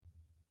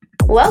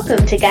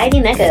Welcome to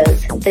Guiding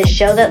Echoes, the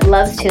show that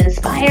loves to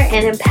inspire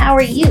and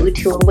empower you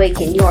to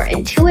awaken your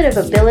intuitive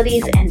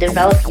abilities and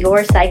develop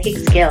your psychic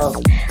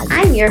skills.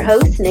 I'm your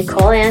host,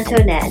 Nicole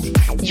Antoinette.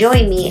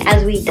 Join me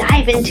as we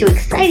dive into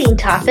exciting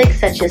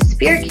topics such as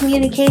spirit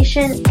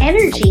communication,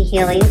 energy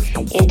healing,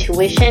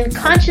 intuition,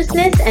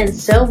 consciousness, and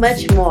so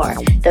much more.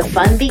 The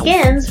fun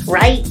begins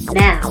right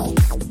now.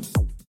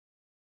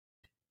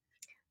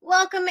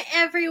 Welcome,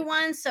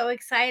 everyone. So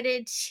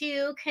excited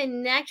to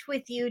connect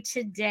with you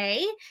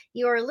today.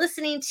 You're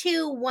listening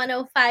to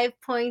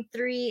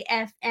 105.3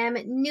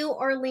 FM New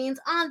Orleans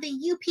on the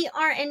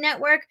UPRN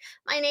network.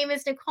 My name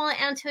is Nicole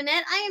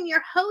Antoinette. I am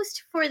your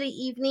host for the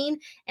evening,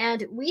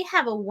 and we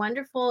have a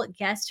wonderful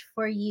guest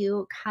for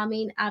you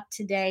coming up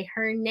today.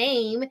 Her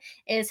name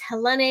is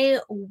Helene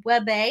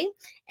Webe,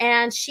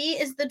 and she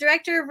is the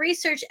Director of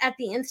Research at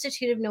the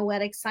Institute of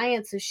Noetic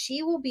Science. So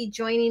she will be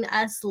joining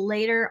us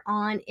later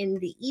on in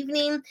the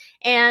evening.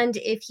 And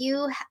if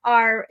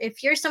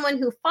you're someone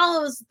who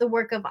follows the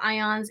work of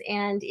ions,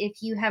 and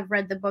if you have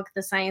read the book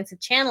The Science of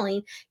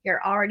Channeling,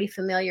 you're already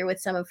familiar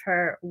with some of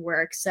her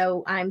work.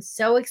 So I'm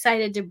so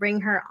excited to bring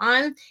her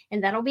on,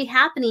 and that'll be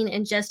happening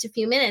in just a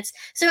few minutes.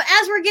 So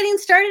as we're getting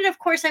started, of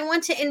course, I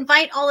want to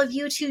invite all of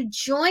you to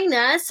join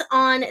us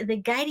on the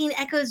Guiding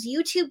Echoes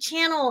YouTube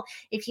channel.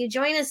 If you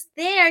join us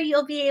there,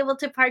 you'll be able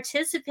to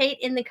participate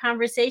in the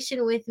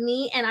conversation with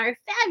me and our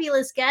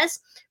fabulous guests.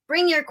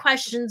 Bring your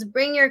questions,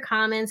 bring your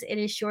comments. It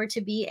is sure to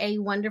be a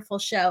wonderful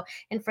show.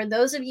 And for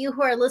those of you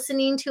who are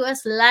listening to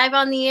us live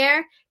on the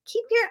air,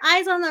 keep your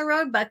eyes on the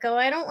road, bucko.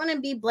 I don't want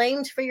to be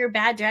blamed for your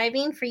bad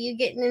driving, for you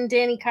getting into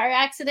any car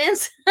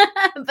accidents,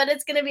 but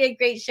it's going to be a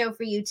great show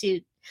for you too,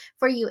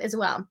 for you as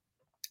well.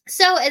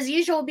 So as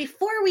usual,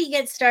 before we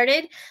get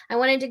started, I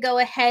wanted to go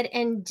ahead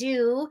and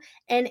do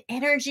an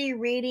energy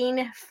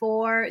reading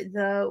for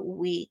the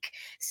week.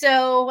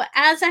 So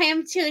as I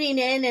am tuning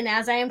in and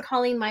as I am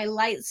calling my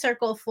light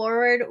circle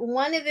forward,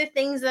 one of the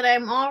things that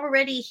I'm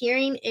already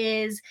hearing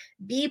is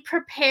be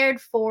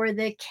prepared for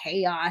the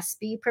chaos.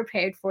 Be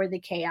prepared for the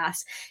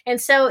chaos. And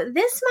so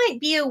this might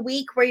be a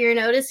week where you're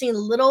noticing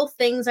little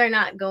things are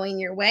not going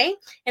your way.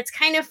 It's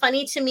kind of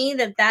funny to me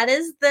that that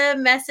is the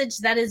message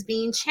that is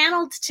being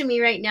channeled to me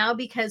right now,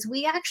 because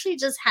we actually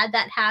just had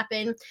that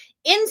happen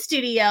in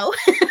studio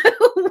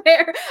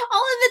where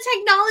all of the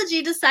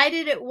technology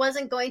decided it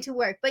wasn't going to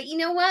work. But you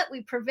know what?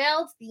 We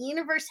prevailed. The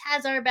universe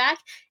has our back.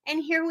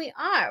 And here we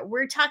are.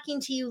 We're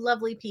talking to you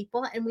lovely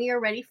people, and we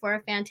are ready for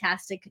a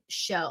fantastic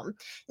show.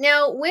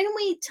 Now, when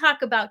we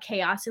talk about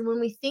chaos and when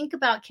we think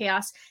about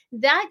chaos,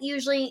 that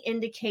usually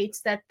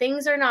indicates that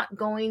things are not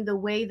going the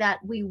way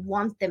that we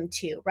want them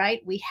to,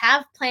 right? We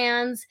have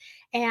plans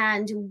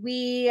and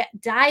we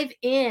dive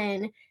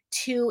in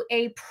to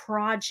a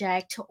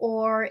project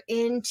or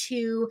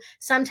into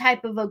some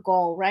type of a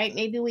goal, right?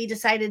 Maybe we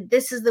decided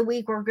this is the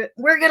week we're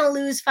going to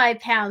lose 5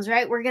 pounds,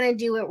 right? We're going to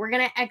do it. We're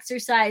going to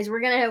exercise. We're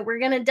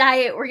going to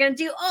diet. We're going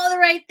to do all the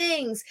right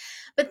things.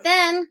 But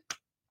then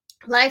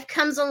life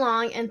comes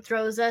along and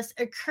throws us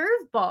a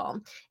curveball,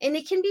 and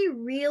it can be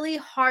really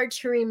hard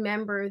to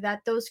remember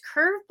that those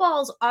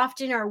curveballs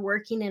often are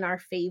working in our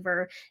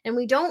favor, and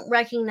we don't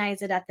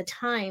recognize it at the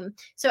time.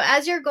 So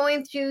as you're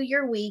going through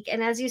your week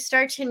and as you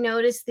start to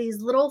notice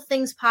these little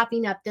things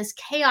popping up, this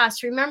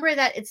chaos, remember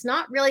that it's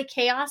not really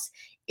chaos.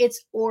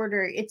 It's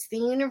order. It's the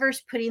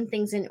universe putting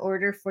things in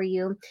order for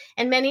you.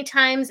 And many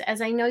times,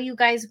 as I know you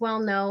guys well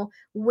know,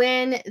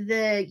 when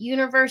the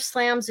universe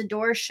slams a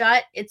door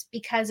shut, it's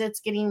because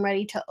it's getting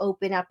ready to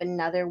open up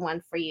another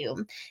one for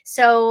you.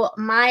 So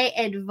my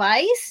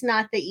advice,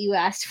 not that you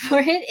asked for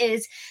it,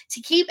 is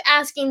to keep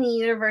asking the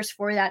universe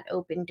for that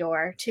open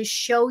door, to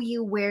show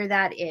you where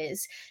that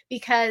is.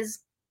 Because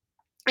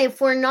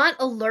if we're not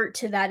alert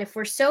to that, if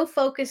we're so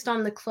focused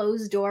on the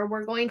closed door,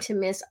 we're going to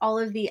miss all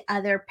of the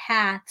other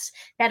paths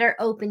that are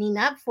opening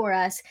up for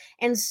us.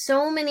 And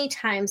so many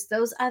times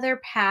those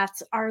other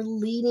paths are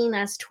leading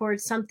us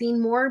towards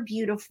something more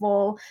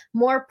beautiful,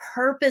 more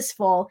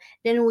purposeful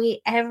than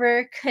we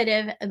ever could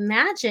have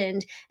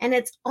imagined. And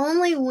it's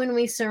only when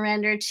we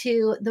surrender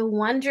to the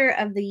wonder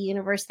of the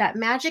universe that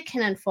magic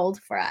can unfold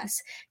for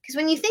us. Because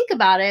when you think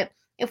about it,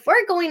 if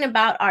we're going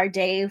about our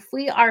day, if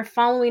we are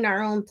following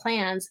our own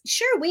plans,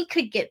 sure, we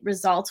could get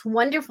results.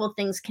 Wonderful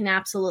things can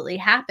absolutely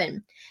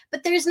happen.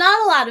 But there's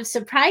not a lot of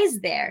surprise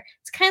there.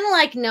 It's kind of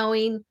like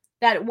knowing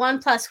that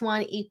 1 +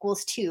 1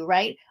 = 2,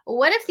 right?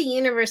 What if the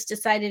universe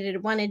decided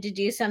it wanted to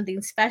do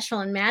something special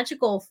and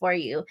magical for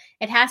you?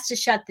 It has to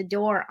shut the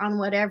door on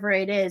whatever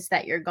it is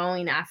that you're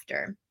going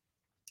after.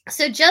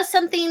 So just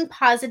something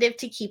positive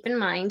to keep in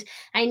mind.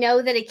 I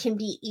know that it can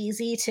be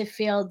easy to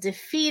feel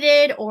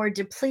defeated or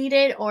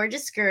depleted or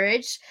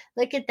discouraged.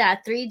 Look at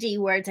that, 3D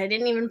words. I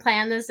didn't even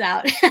plan this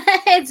out.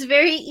 It's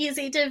very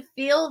easy to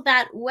feel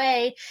that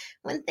way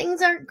when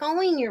things aren't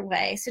going your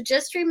way. So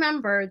just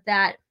remember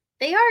that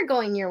they are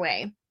going your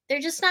way. They're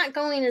just not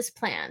going as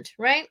planned,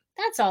 right?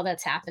 That's all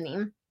that's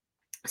happening.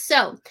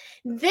 So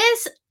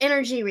this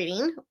energy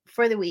reading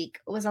for the week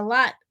was a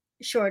lot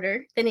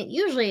shorter than it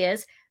usually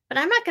is, But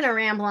I'm not going to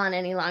ramble on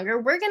any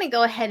longer. We're going to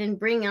go ahead and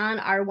bring on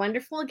our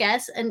wonderful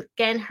guest. And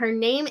again, her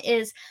name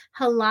is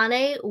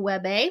Helane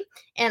Webe.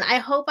 And I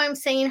hope I'm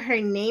saying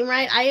her name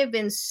right. I have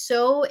been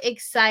so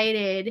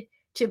excited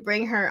to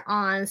bring her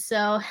on.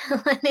 So,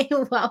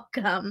 Helane,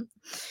 welcome.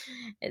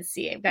 Let's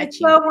see, I've got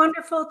it's you. so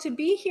wonderful to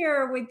be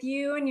here with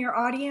you and your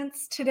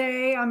audience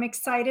today. I'm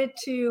excited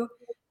to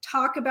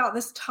talk about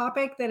this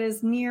topic that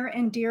is near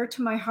and dear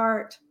to my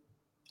heart.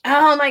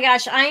 Oh my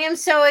gosh, I am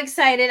so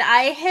excited.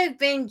 I have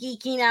been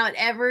geeking out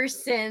ever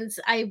since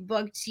I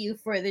booked you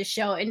for the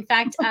show. In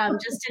fact,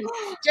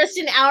 just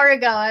an hour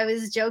ago, I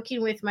was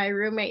joking with my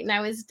roommate and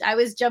I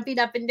was jumping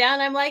up and down.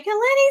 I'm like,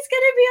 Helene's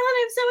gonna be on.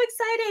 I'm so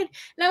excited.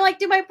 And I'm like,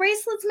 do my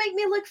bracelets make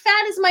me look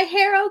fat? Is my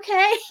hair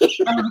okay?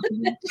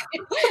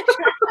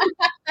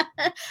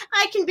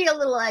 I can be a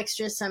little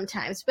extra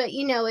sometimes, but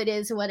it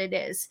is what it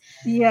is.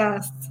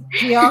 Yes,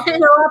 we all show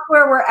up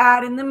where we're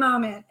at in the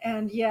moment.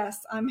 And yes,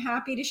 I'm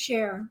happy to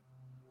share.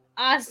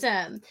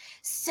 Awesome.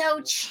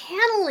 So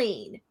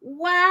channeling,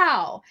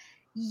 wow.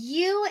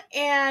 You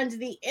and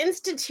the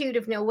Institute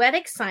of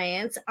Noetic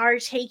Science are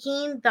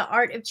taking the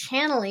art of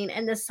channeling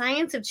and the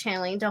science of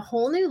channeling to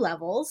whole new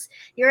levels.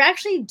 You're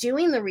actually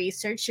doing the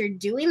research, you're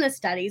doing the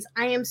studies.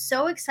 I am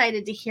so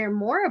excited to hear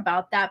more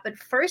about that. But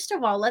first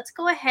of all, let's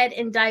go ahead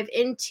and dive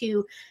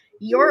into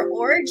your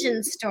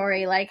origin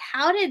story. Like,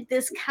 how did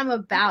this come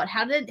about?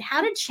 How did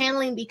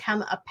channeling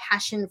become a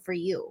passion for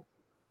you?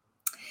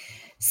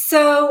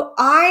 So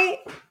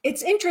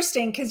it's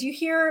interesting because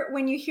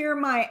when you hear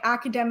my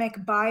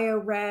academic bio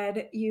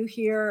read, you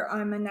hear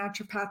I'm a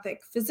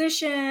naturopathic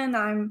physician.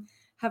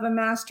 Have a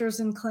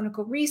master's in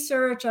clinical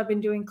research. I've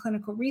been doing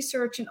clinical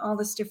research in all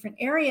this different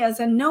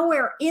areas, and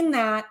nowhere in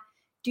that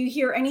do you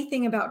hear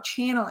anything about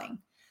channeling.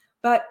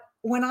 But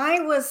when I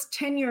was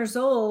 10 years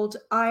old,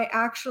 I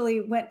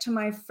actually went to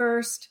my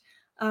first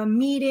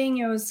meeting.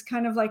 It was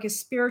kind of like a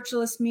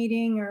spiritualist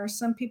meeting, or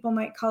some people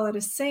might call it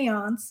a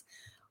seance,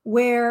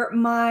 where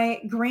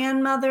my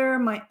grandmother,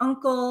 my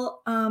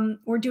uncle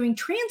were doing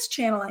trance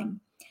channeling.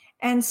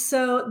 And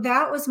so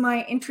that was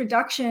my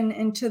introduction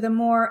into the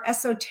more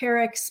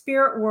esoteric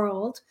spirit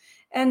world.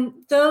 And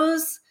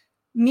those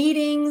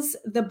meetings,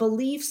 the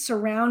beliefs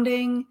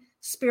surrounding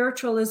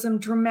spiritualism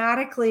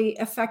dramatically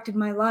affected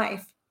my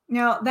life.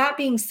 Now, that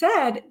being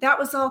said, that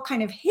was all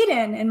kind of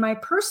hidden in my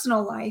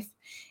personal life.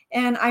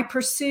 And I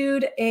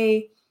pursued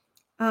a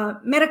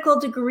medical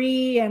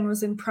degree and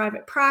was in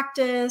private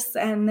practice,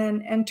 and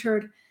then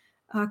entered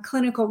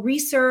clinical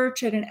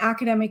research at an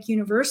academic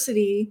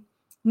university.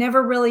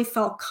 Never really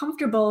felt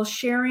comfortable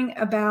sharing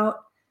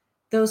about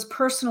those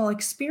personal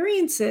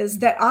experiences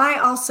that I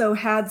also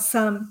had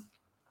some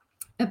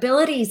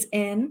abilities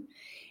in.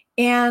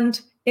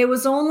 And it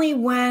was only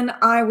when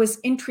I was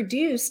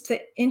introduced to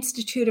the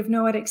Institute of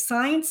Noetic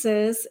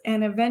Sciences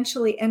and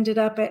eventually ended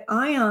up at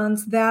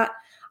IONS that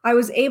I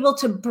was able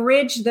to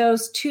bridge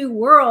those two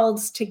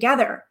worlds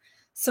together.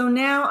 So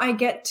now I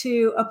get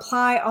to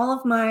apply all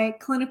of my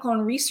clinical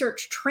and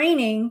research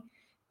training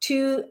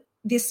to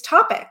this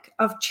topic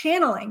of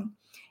channeling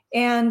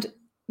and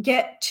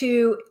get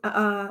to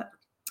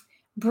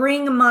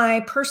bring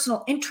my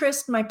personal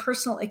interest, my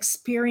personal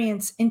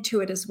experience into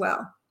it as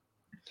well.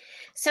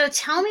 So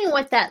tell me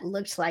what that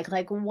looked like.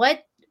 Like,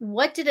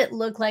 what did it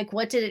look like?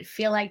 What did it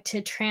feel like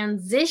to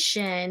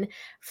transition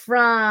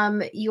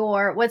from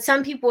what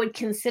some people would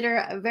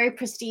consider a very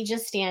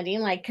prestigious standing?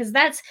 Like, because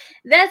that's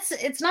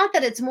it's not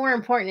that it's more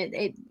important.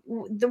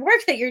 The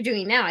work that you're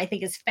doing now, I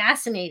think, is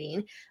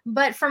fascinating.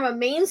 But from a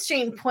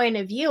mainstream point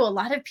of view, a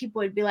lot of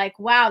people would be like,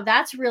 "Wow,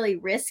 that's really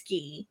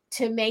risky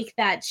to make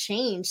that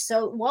change."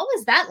 So, what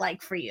was that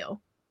like for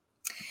you?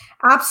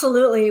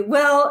 Absolutely.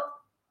 Well,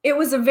 it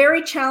was a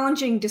very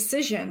challenging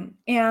decision,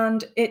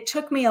 and it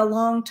took me a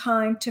long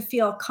time to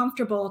feel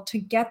comfortable to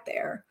get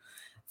there.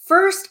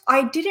 First,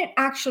 I didn't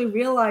actually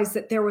realize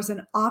that there was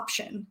an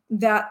option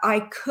that I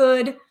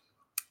could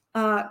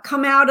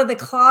come out of the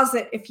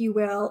closet, if you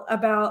will,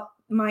 about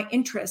my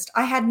interest.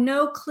 I had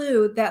no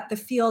clue that the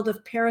field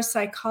of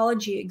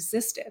parapsychology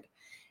existed.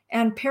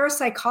 And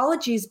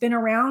parapsychology has been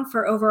around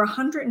for over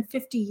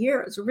 150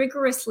 years,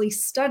 rigorously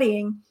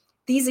studying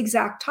these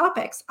exact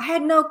topics. I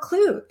had no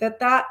clue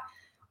that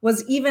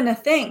was even a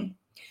thing.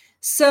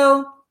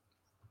 So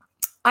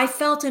I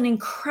felt an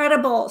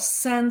incredible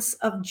sense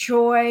of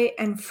joy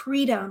and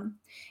freedom.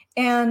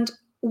 And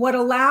what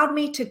allowed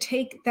me to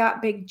take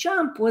that big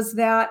jump was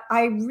that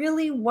I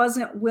really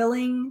wasn't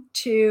willing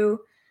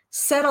to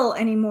settle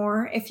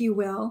anymore, if you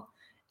will,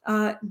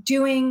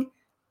 doing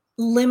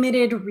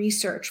limited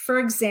research. For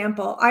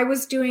example, I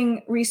was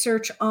doing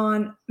research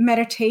on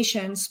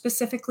meditation,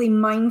 specifically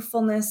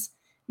mindfulness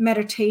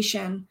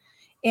meditation.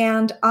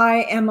 And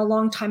I am a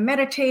longtime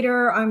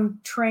meditator. I'm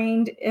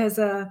trained as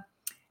a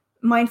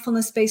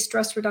mindfulness-based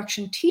stress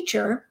reduction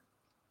teacher.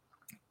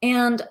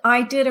 And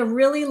I did a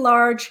really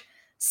large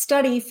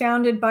study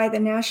founded by the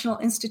National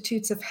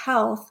Institutes of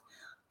Health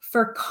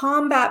for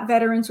combat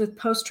veterans with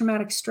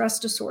post-traumatic stress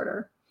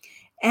disorder.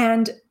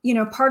 And,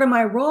 part of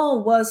my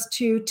role was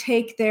to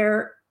take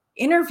their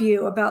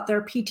interview about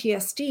their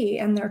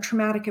PTSD and their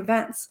traumatic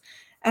events.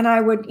 And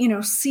I would,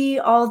 see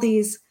all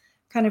these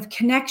kind of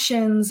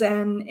connections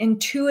and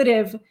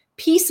intuitive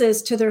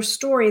pieces to their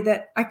story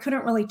that I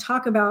couldn't really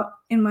talk about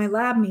in my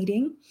lab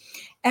meeting.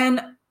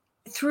 And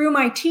through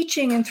my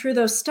teaching and through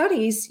those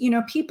studies,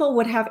 people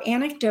would have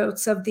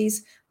anecdotes of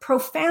these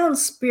profound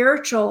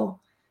spiritual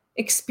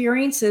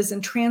experiences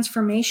and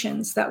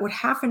transformations that would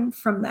happen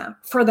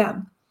for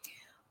them.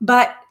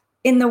 But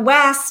in the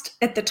West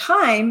at the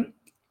time,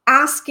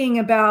 asking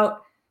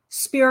about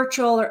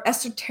spiritual or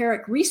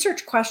esoteric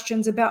research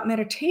questions about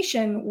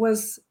meditation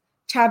was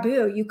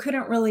taboo. You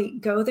couldn't really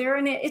go there,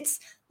 and it's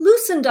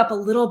loosened up a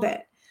little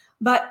bit,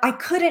 but I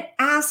couldn't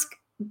ask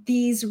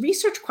these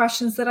research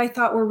questions that I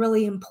thought were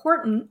really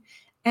important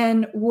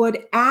and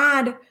would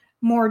add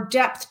more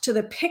depth to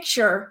the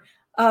picture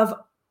of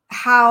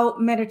how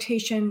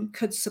meditation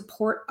could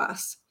support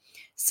us.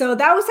 So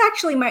that was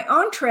actually my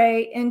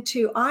entree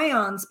into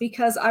IONS,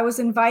 because I was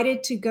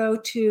invited to go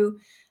to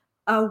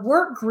a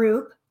work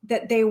group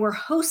that they were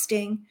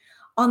hosting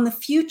on the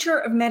future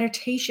of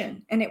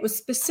meditation. And it was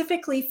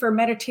specifically for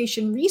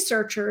meditation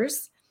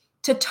researchers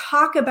to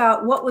talk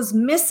about what was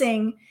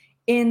missing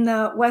in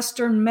the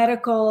Western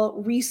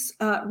medical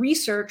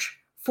research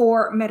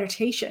for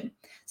meditation.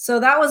 So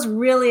that was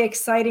really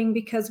exciting,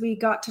 because we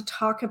got to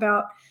talk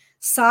about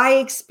psi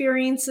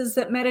experiences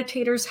that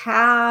meditators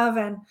have,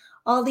 and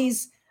all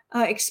these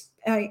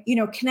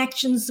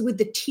connections with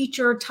the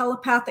teacher,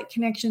 telepathic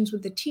connections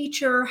with the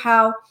teacher,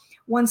 how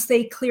once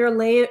they clear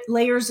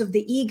layers of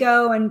the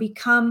ego and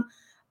become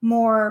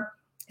more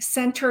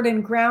centered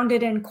and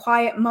grounded and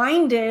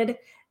quiet-minded,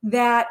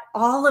 that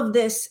all of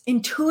this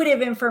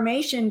intuitive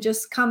information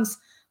just comes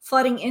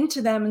flooding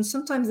into them, and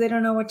sometimes they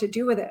don't know what to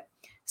do with it.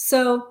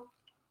 So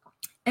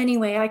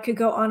anyway, I could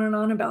go on and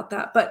on about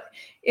that, but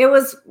it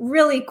was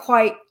really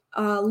quite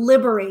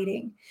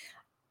liberating.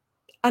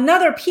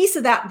 Another piece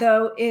of that,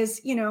 though,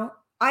 is,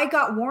 I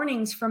got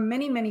warnings from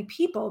many, many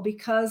people,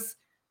 because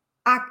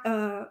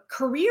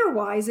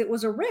career-wise, it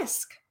was a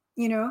risk.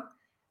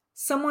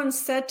 Someone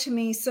said to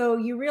me, so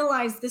you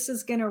realize this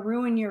is going to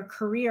ruin your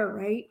career,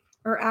 right?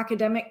 Or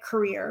academic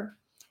career.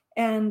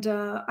 And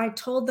I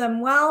told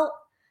them, well,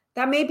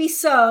 that may be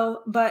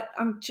so, but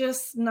I'm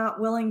just not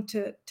willing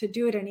to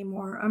do it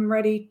anymore. I'm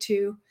ready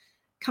to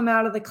come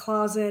out of the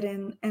closet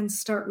and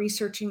start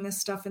researching this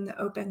stuff in the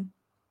open.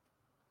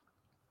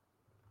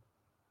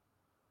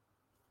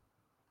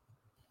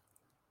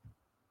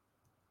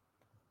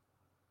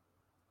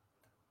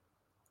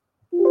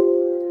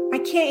 I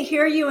can't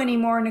hear you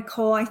anymore,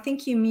 Nicole. I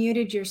think you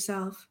muted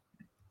yourself.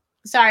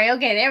 Sorry.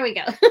 Okay, there we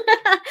go.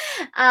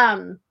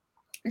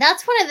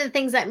 That's one of the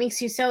things that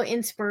makes you so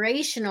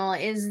inspirational,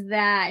 is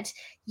that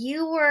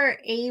you were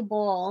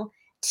able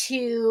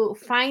to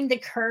find the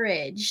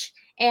courage.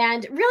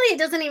 And really, it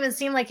doesn't even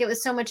seem like it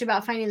was so much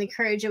about finding the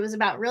courage. It was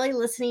about really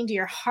listening to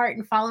your heart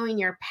and following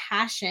your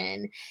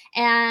passion.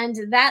 And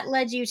that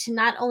led you to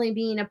not only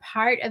being a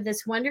part of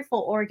this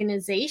wonderful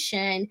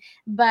organization,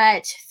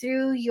 but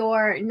through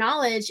your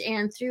knowledge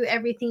and through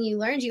everything you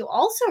learned, you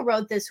also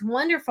wrote this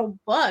wonderful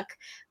book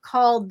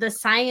called The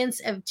Science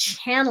of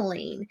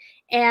Channeling.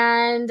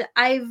 And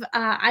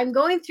I'm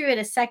going through it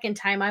a second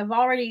time. I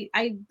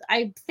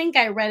think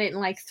I read it in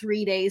like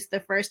 3 days the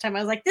first time. I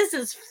was like, this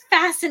is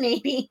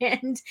fascinating.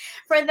 And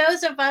for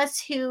those of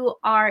us who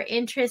are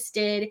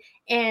interested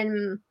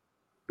in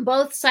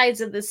both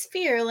sides of the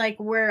sphere, like,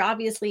 we're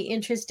obviously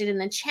interested in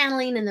the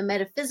channeling and the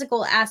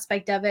metaphysical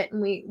aspect of it,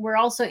 and we're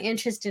also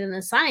interested in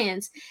the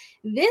science.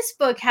 This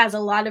book has a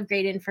lot of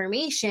great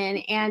information,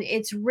 and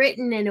it's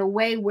written in a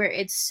way where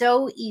it's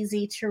so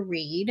easy to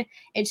read.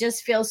 It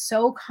just feels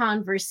so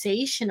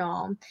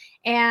conversational.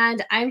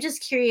 And I'm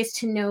just curious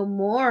to know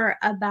more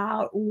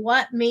about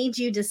what made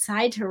you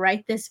decide to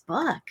write this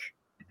book.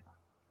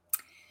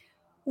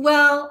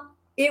 Well,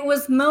 it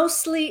was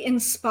mostly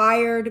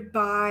inspired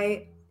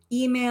by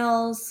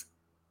emails,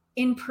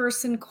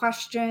 in-person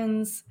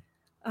questions,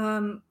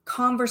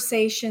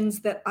 conversations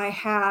that I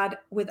had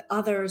with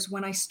others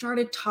when I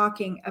started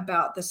talking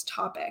about this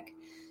topic.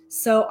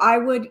 So I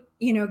would,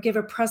 give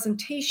a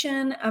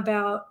presentation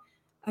about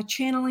a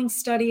channeling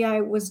study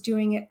I was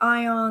doing at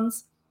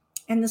IONS.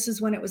 And this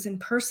is when it was in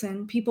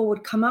person. People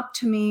would come up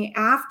to me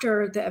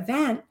after the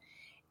event,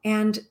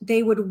 and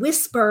they would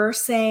whisper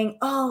saying,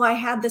 oh, I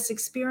had this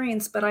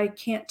experience, but I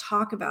can't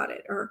talk about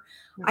it, or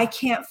I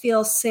can't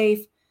feel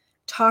safe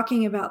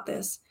talking about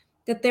this.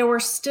 That there were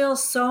still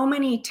so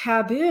many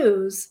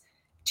taboos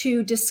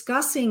to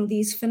discussing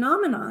these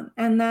phenomenon,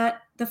 and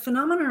that the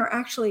phenomena are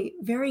actually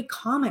very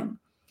common.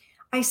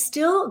 I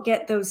still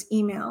get those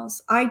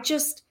emails. I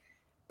just,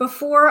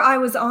 before I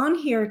was on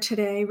here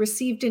today,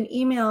 received an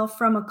email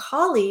from a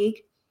colleague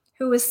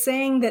who was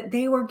saying that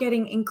they were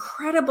getting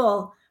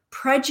incredible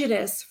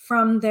prejudice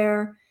from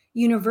their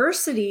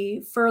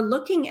university for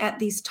looking at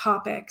these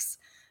topics,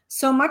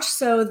 so much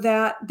so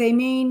that they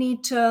may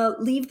need to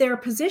leave their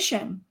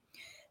position.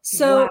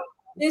 So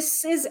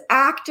This is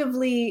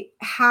actively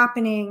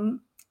happening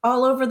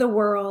all over the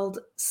world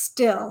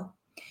still.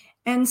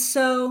 And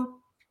so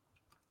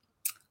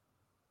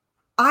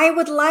I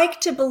would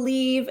like to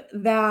believe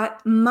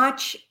that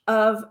much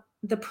of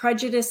the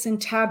prejudice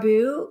and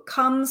taboo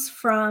comes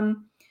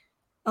from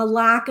a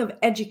lack of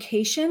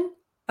education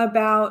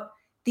about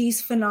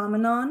these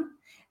phenomenon,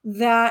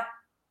 that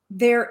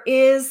there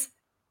is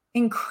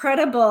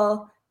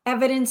incredible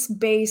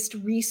evidence-based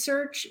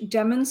research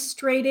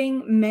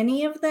demonstrating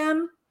many of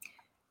them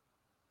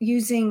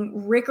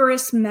using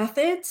rigorous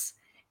methods,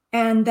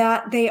 and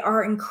that they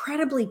are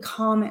incredibly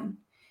common.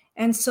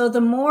 And so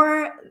the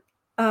more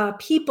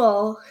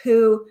people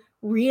who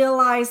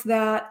realize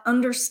that,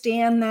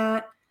 understand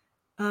that,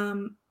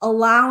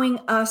 allowing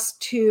us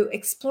to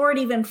explore it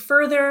even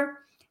further.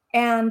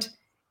 And,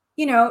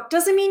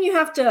 doesn't mean you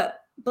have to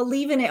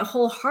believe in it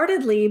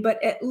wholeheartedly,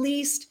 but at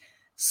least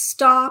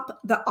stop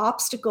the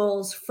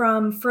obstacles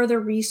from further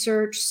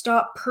research,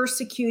 stop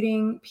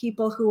persecuting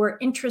people who are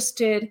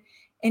interested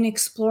in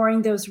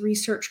exploring those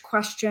research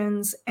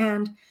questions,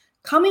 and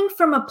coming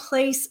from a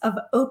place of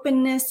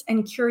openness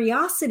and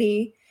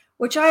curiosity,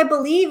 which I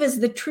believe is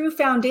the true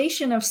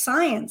foundation of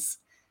science.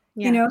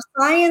 Yeah.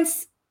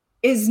 Science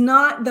is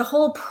not, the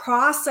whole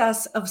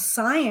process of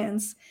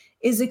science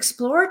is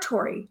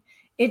exploratory.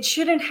 It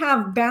shouldn't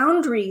have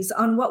boundaries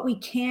on what we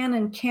can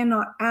and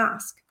cannot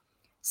ask.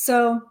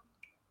 So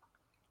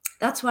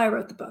that's why I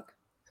wrote the book.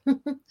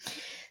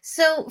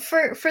 So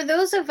for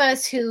those of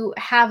us who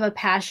have a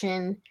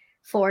passion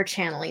for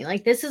channeling,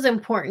 like this is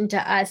important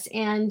to us,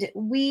 and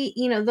we,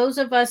 those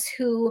of us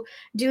who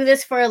do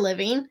this for a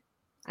living,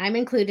 I'm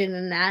included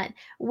in that.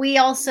 We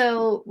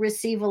also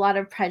receive a lot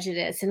of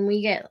prejudice and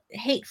we get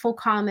hateful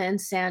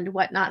comments and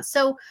whatnot.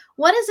 So,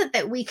 what is it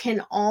that we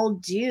can all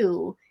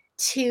do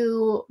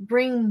to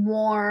bring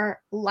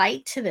more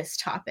light to this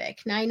topic?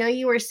 Now, I know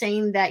you were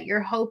saying that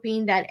you're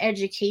hoping that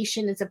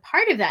education is a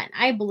part of that.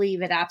 And I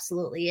believe it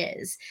absolutely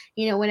is.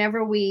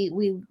 Whenever we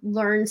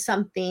learn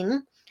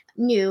something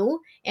new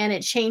and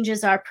it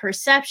changes our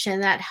perception,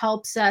 that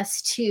helps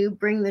us to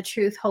bring the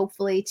truth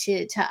hopefully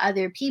to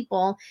other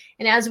people.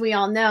 And as we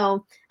all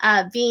know,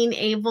 being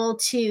able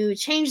to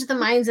change the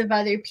minds of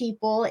other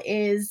people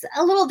is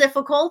a little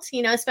difficult,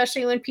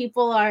 especially when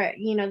people are,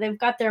 they've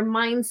got their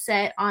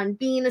mindset on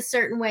being a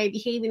certain way,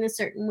 behaving a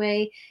certain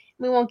way.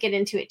 We won't get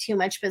into it too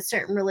much, but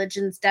certain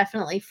religions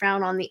definitely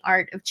frown on the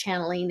art of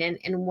channeling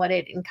and what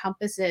it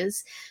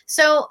encompasses.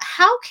 So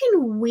how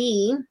can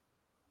we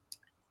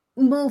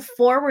move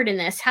forward in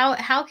this?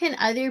 How can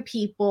other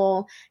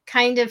people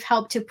kind of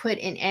help to put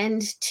an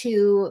end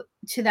to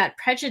that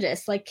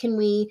prejudice? Like, can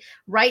we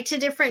write to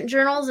different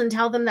journals and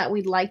tell them that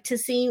we'd like to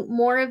see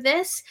more of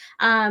this?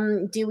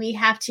 Do we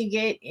have to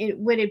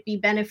would it be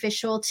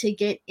beneficial to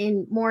get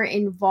in more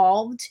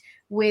involved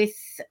with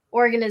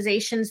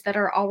organizations that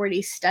are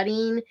already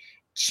studying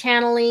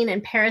channeling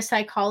and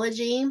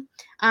parapsychology?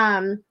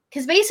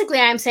 Because basically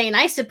I'm saying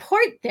I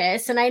support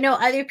this and I know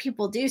other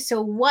people do.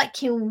 So what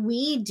can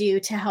we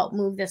do to help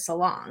move this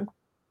along?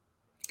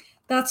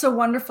 That's a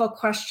wonderful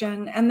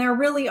question. And there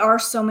really are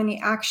so many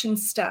action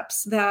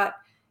steps that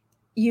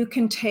you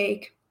can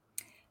take.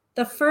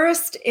 The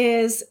first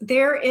is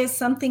there is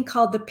something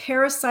called the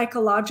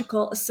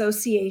Parapsychological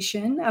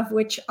Association, of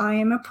which I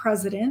am a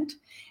president.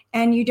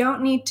 And you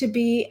don't need to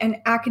be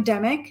an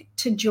academic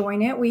to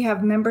join it. We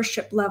have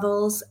membership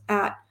levels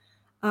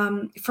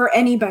for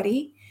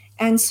anybody.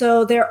 And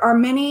so there are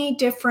many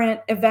different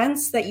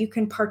events that you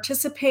can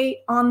participate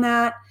on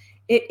that.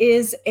 It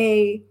is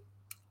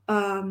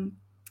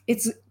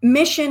its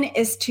mission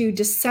is to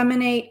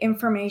disseminate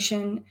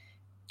information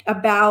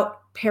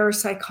about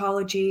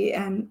parapsychology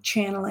and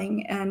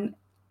channeling and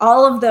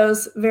all of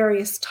those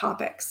various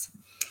topics.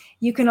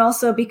 You can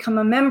also become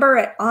a member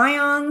at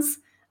IONS,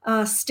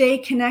 stay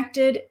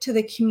connected to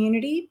the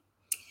community.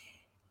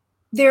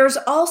 There's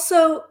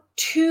also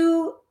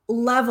 2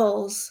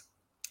 levels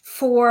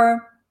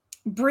for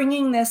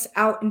bringing this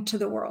out into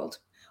the world.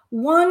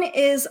 One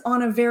is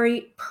on a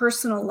very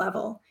personal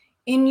level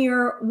in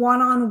your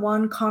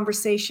one-on-one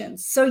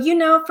conversations. So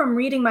from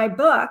reading my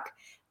book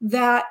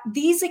that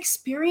these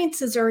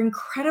experiences are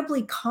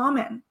incredibly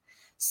common.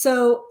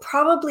 So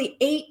probably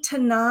 8 to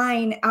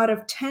 9 out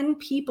of 10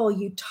 people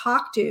you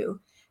talk to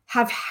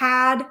have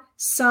had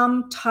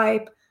some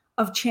type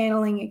of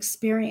channeling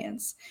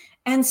experience.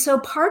 And so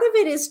part of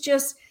it is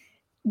just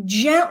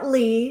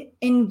gently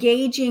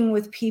engaging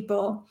with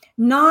people,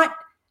 not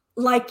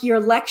like you're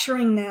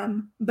lecturing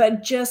them,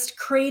 but just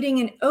creating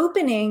an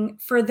opening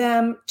for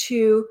them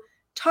to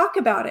talk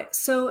about it.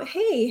 So,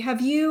 hey,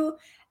 have you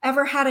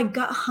ever had a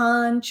gut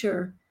hunch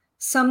or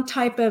some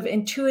type of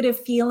intuitive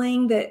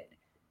feeling that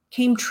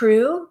came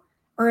true,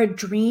 or a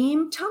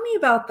dream? Tell me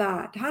about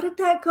that. How did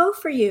that go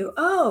for you?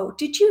 Oh,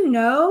 did you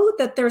know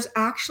that there's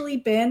actually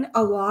been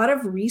a lot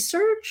of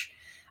research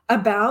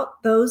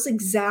about those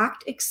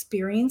exact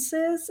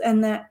experiences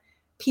and that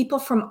people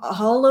from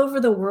all over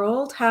the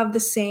world have the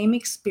same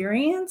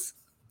experience?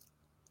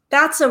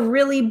 That's a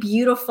really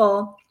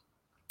beautiful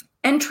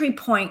entry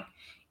point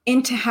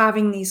into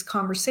having these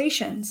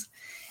conversations.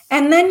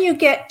 And then you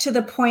get to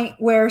the point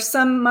where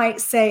some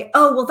might say,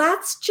 oh, well,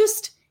 that's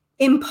just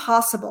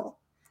impossible.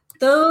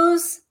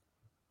 Those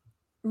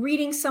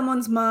reading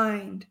someone's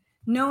mind,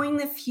 knowing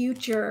the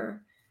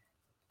future,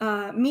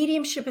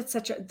 mediumship,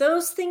 etc.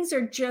 Those things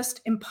are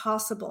just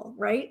impossible,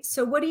 right?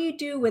 So what do you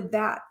do with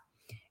that?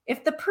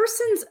 If the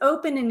person's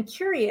open and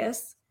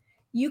curious,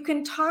 you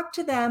can talk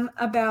to them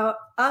about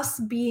us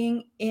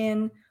being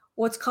in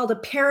what's called a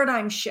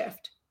paradigm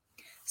shift.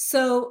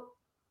 So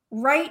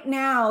right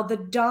now, the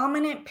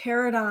dominant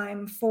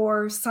paradigm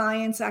for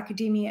science,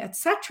 academia,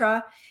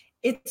 etc.,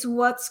 it's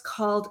what's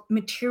called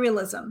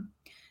materialism.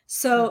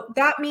 So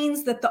that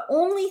means that the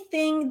only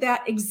thing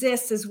that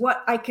exists is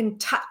what I can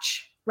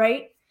touch,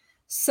 right?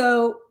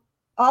 So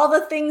all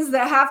the things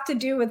that have to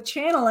do with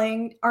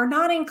channeling are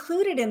not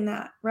included in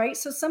that, right?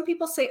 So some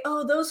people say,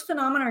 oh, those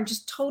phenomena are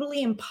just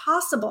totally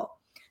impossible.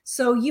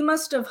 So you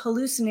must have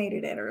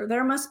hallucinated it, or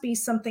there must be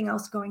something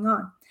else going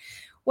on.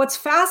 What's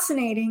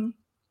fascinating,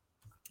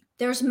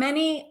 there's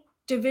many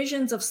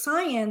divisions of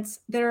science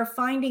that are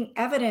finding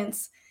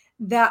evidence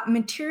that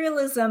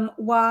materialism,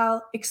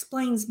 while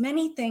explains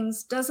many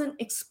things, doesn't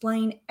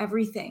explain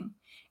everything.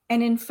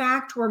 And in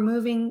fact, we're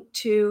moving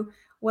to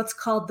what's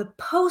called the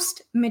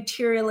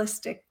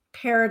post-materialistic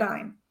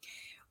paradigm,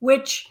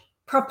 which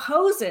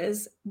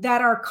proposes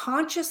that our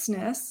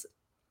consciousness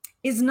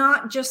is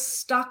not just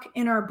stuck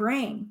in our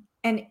brain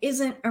and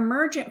isn't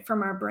emergent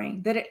from our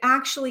brain, that it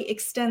actually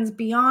extends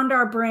beyond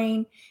our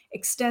brain,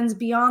 extends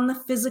beyond the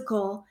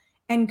physical,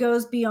 and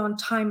goes beyond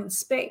time and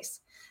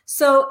space.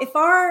 So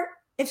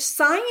if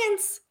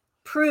science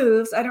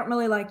proves, I don't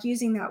really like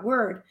using that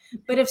word,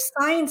 but if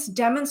science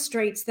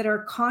demonstrates that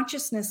our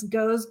consciousness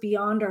goes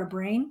beyond our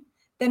brain,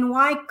 then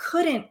why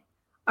couldn't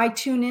I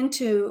tune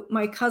into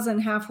my cousin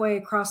halfway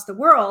across the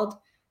world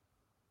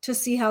to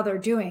see how they're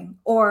doing,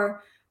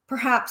 or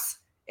perhaps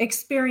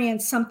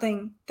experience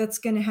something that's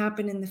going to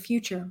happen in the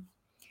future?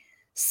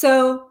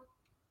 So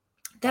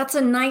that's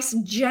a nice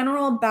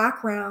general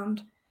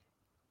background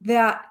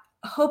that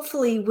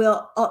hopefully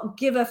will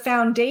give a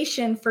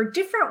foundation for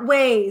different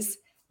ways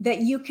that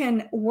you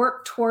can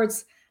work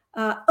towards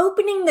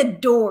opening the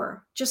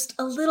door just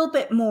a little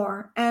bit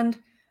more. And,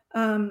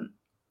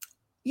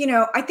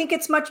 I think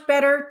it's much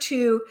better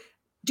to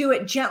do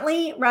it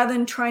gently rather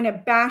than trying to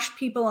bash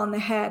people on the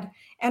head.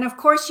 And of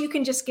course, you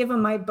can just give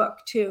them my book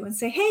too and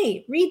say,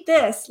 hey, read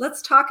this.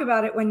 Let's talk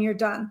about it when you're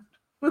done.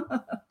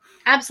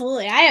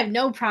 Absolutely. I have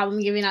no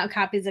problem giving out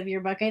copies of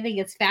your book. I think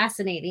it's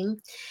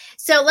fascinating.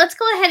 So let's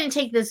go ahead and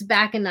take this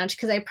back a notch,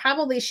 because I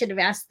probably should have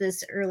asked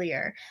this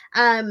earlier.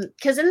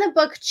 Because in the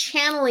book,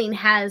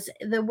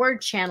 the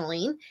word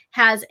channeling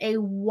has a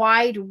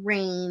wide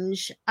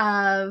range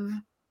of,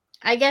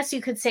 I guess you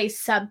could say,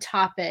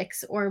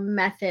 subtopics or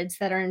methods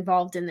that are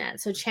involved in that.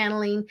 So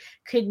channeling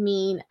could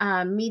mean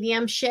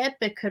mediumship.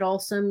 It could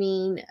also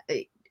mean,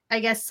 I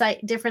guess,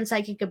 different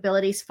psychic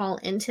abilities fall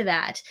into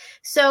that.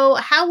 So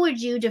how would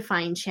you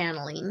define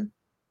channeling?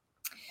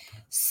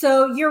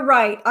 So you're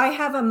right. I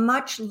have a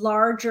much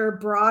larger,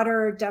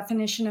 broader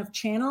definition of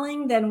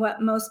channeling than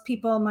what most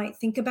people might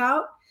think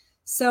about.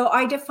 So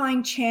I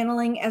define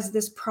channeling as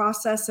this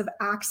process of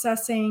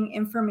accessing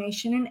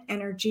information and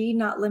energy,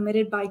 not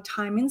limited by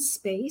time and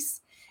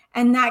space,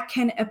 and that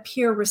can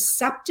appear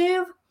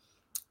receptive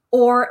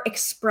or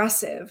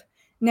expressive.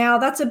 Now,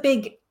 that's a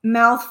big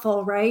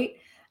mouthful, right?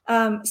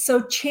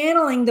 So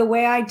channeling, the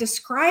way I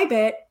describe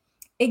it,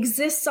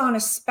 exists on a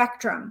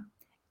spectrum.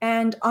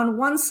 And on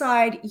one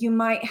side, you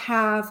might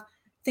have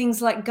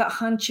things like gut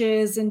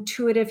hunches,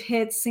 intuitive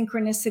hits,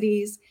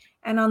 synchronicities.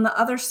 And on the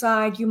other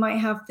side, you might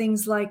have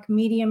things like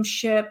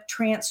mediumship,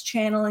 trance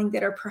channeling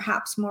that are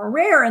perhaps more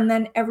rare, and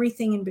then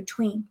everything in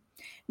between.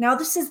 Now,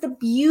 this is the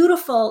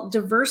beautiful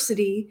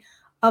diversity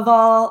of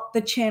all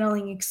the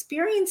channeling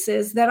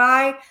experiences that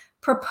I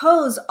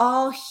propose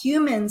all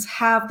humans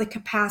have the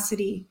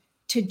capacity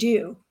to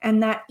do,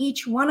 and that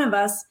each one of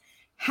us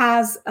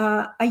has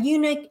a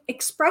unique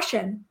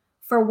expression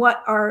for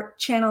what our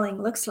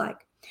channeling looks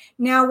like.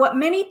 Now, what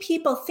many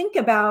people think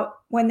about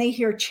when they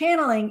hear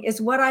channeling is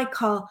what I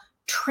call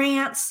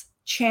trance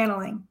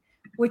channeling,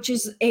 which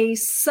is a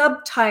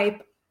subtype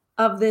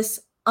of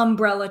this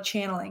umbrella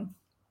channeling.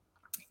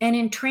 And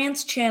in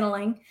trance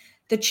channeling,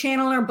 the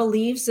channeler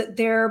believes that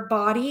their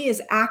body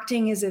is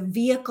acting as a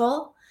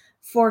vehicle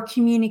for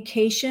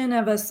communication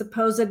of a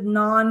supposed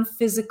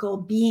non-physical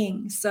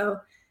being. So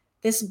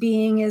this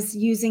being is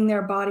using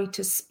their body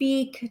to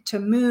speak, to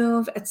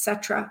move,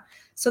 etc.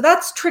 So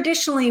that's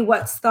traditionally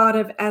what's thought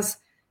of as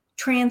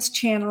trance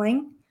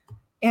channeling.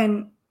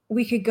 And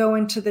we could go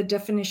into the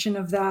definition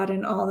of that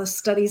and all the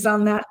studies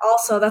on that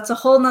also. That's a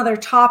whole nother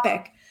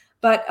topic.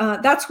 But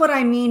that's what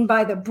I mean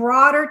by the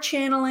broader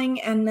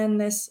channeling and then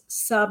this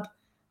sub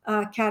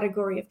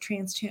category of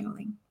trance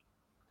channeling.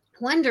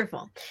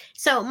 Wonderful.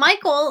 So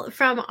Michael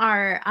from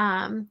our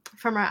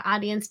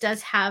audience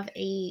does have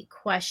a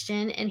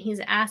question, and he's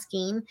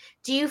asking,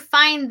 do you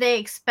find they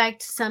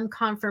expect some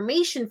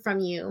confirmation from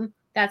you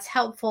that's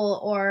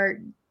helpful, or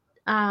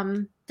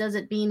does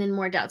it being in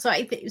more doubt? So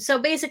so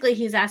basically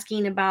he's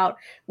asking about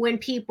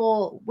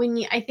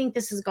I think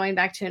this is going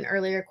back to an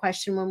earlier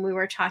question when we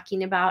were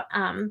talking about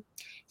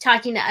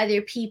talking to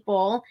other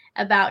people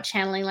about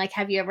channeling, like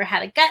have you ever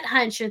had a gut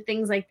hunch or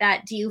things like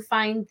that, do you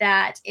find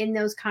that in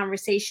those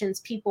conversations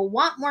people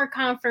want more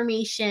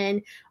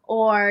confirmation,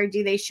 or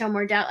do they show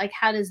more doubt? Like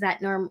how does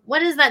that what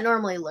does that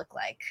normally look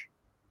like?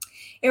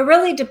 It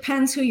really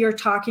depends who you're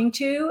talking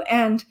to,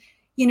 and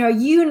you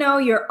know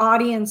your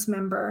audience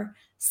member.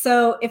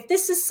 So if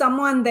this is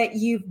someone that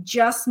you've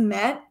just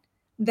met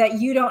that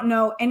you don't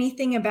know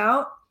anything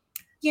about,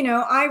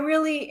 I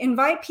really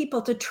invite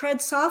people to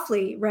tread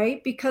softly,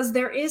 right? Because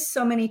there is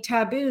so many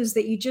taboos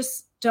that you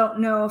just don't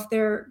know if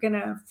they're going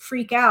to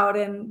freak out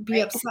and be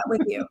Right. upset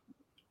with you.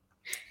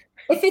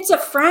 If it's a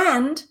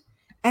friend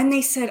and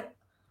they said,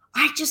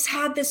 I just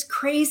had this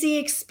crazy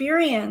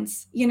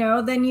experience,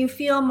 then you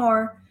feel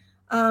more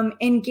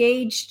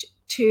engaged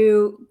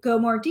to go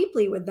more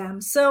deeply with them.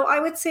 So I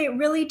would say it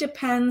really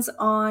depends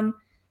on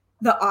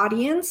the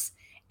audience.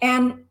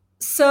 And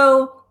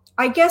so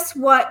I guess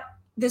what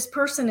this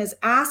person is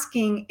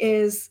asking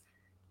is,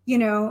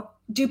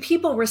 do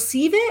people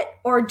receive it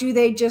or do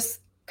they just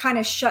kind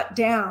of shut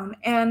down?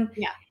 And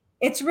Yeah.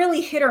 It's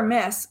really hit or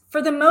miss.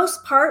 For the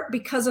most part,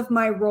 because of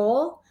my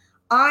role,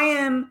 I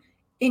am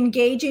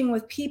engaging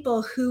with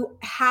people who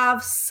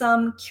have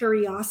some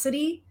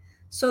curiosity.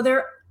 So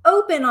they're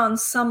open on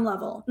some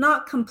level,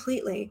 not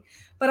completely.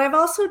 But I've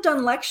also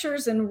done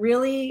lectures in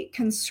really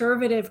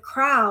conservative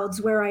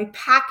crowds where I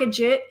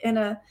package it in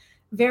a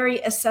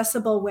very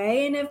accessible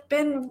way and have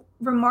been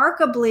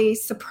remarkably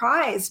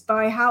surprised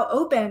by how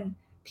open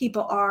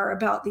people are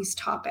about these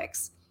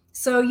topics.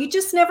 So you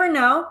just never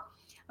know.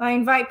 I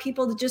invite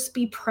people to just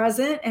be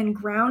present and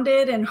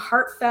grounded and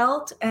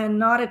heartfelt and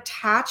not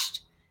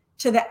attached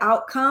to the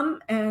outcome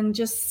and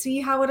just see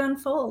how it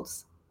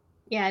unfolds.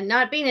 Yeah,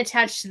 not being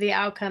attached to the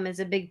outcome is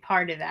a big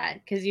part of that,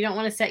 because you don't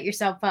want to set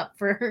yourself up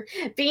for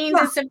being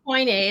Yeah.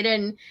 disappointed.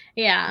 And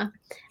yeah.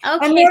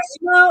 And Okay.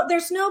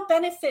 there's no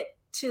benefit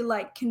to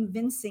like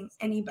convincing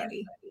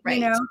anybody,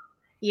 Right.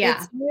 Yeah.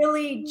 It's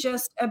really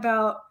just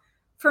about,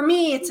 for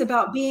me, it's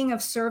about being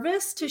of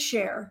service to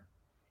share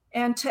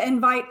and to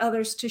invite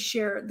others to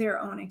share their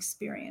own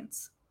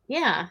experience.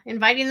 Yeah,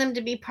 inviting them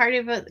to be part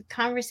of a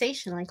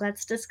conversation, like,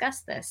 let's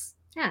discuss this.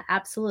 Yeah,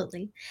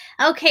 absolutely.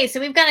 Okay, so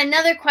we've got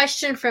another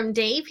question from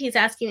Dave. He's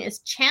asking, is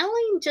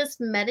channeling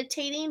just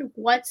meditating?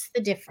 What's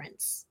the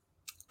difference?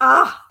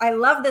 I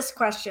love this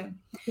question.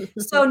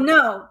 So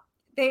no,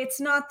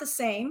 it's not the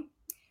same.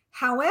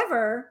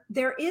 However,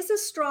 there is a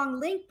strong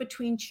link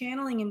between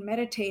channeling and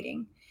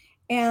meditating.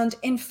 And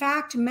in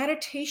fact,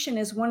 meditation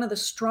is one of the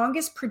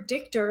strongest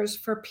predictors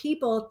for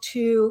people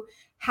to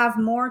have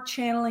more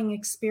channeling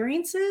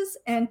experiences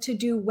and to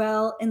do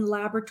well in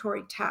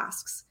laboratory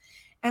tasks.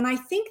 And I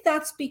think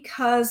that's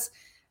because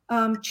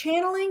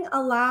channeling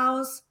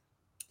allows,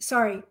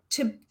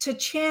 to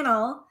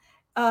channel,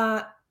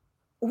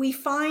 we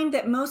find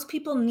that most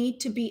people need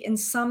to be in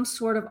some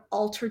sort of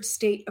altered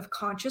state of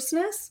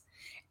consciousness.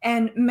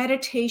 And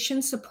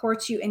meditation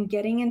supports you in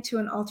getting into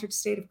an altered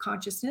state of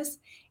consciousness.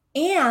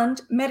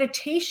 And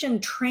meditation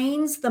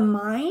trains the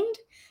mind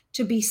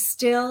to be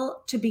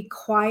still, to be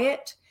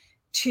quiet,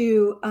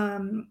 to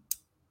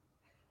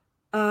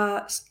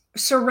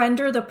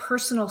surrender the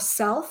personal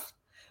self,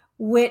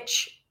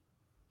 which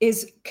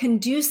is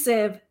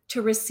conducive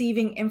to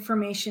receiving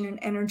information and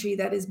energy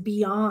that is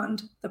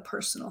beyond the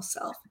personal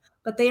self.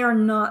 But they are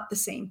not the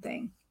same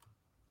thing.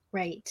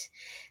 Right.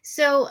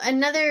 So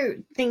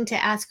another thing to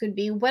ask would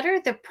be, what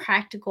are the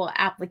practical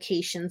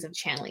applications of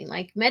channeling?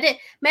 Like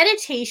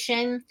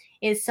meditation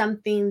is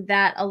something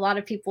that a lot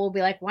of people will be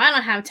like, well, I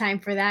don't have time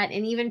for that.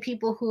 And even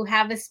people who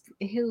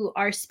who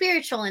are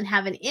spiritual and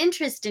have an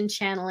interest in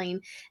channeling,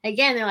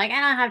 again, they're like,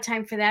 I don't have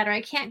time for that, or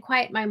I can't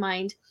quiet my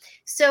mind.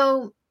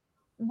 So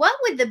what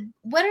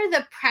are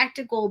the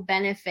practical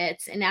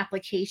benefits and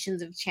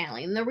applications of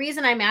channeling? And the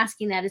reason I'm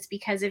asking that is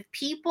because if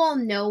people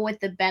know what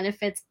the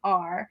benefits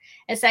are,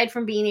 aside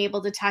from being able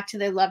to talk to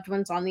their loved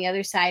ones on the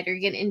other side or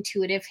get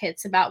intuitive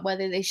hits about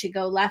whether they should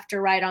go left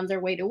or right on their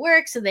way to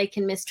work so they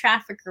can miss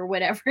traffic or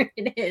whatever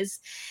it is,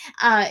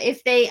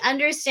 if they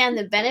understand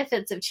the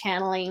benefits of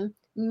channeling,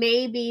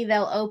 maybe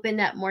they'll open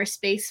up more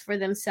space for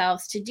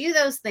themselves to do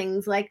those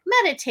things like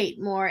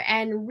meditate more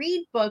and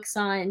read books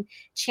on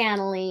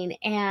channeling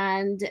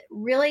and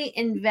really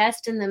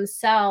invest in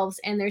themselves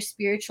and their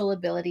spiritual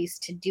abilities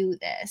to do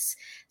this.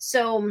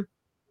 So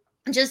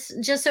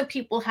just so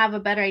people have a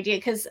better idea,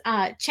 because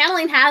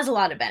channeling has a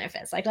lot of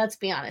benefits, like, let's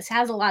be honest,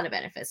 has a lot of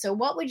benefits. So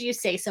what would you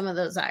say some of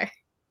those are?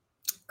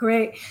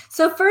 Great.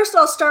 So first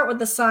I'll start with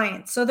the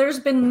science. So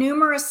there's been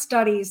numerous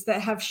studies that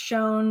have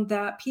shown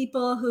that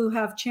people who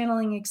have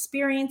channeling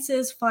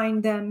experiences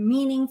find them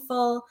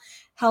meaningful,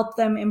 help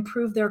them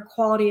improve their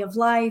quality of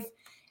life.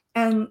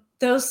 And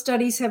those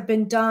studies have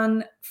been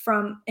done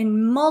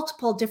in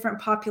multiple different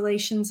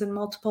populations in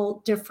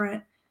multiple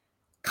different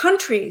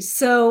countries.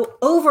 So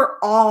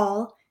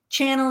overall,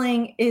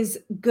 channeling is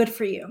good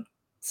for you.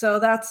 So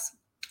that's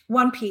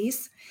one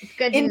piece.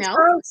 Good to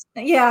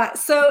know.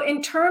 So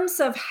in terms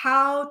of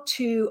how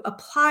to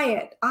apply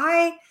it,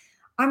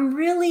 I'm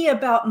really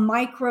about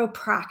micro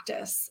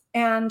practice.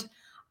 And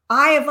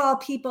I, of all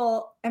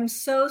people, am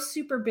so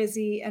super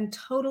busy and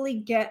totally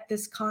get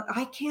this.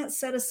 I can't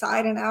set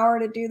aside an hour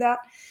to do that.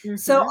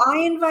 So I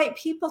invite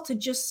people to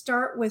just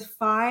start with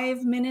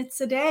 5 minutes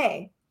a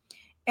day.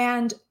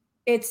 And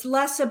it's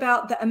less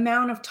about the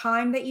amount of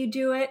time that you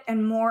do it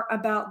and more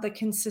about the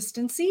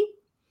consistency.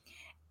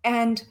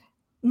 And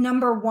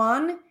number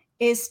one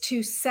is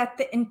to set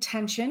the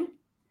intention,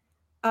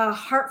 a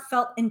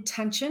heartfelt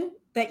intention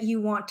that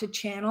you want to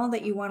channel,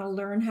 that you want to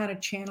learn how to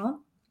channel,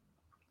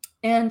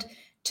 and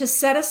to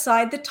set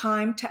aside the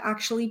time to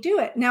actually do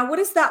it. Now, what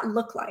does that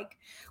look like?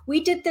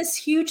 We did this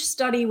huge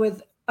study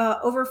with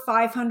over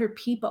 500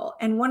 people,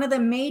 and one of the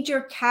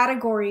major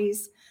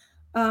categories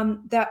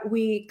that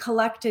we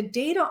collected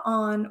data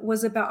on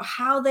was about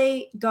how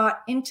they got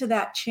into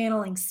that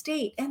channeling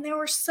state. And there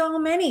were so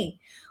many: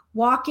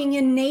 walking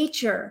in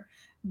nature,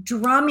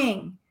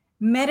 drumming,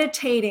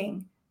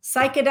 meditating,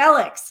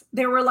 psychedelics.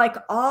 There were like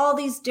all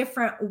these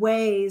different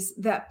ways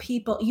that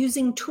people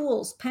using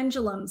tools,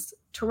 pendulums,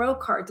 tarot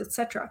cards,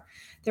 etc.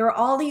 There were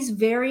all these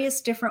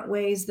various different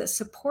ways that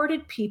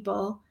supported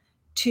people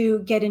to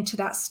get into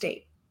that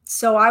state.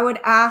 So I would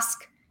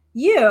ask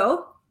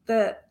you,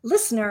 the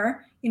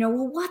listener,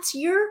 well, what's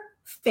your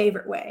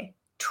favorite way?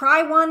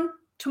 Try one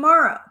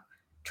tomorrow.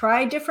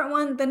 Try a different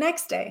one the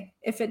next day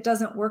if it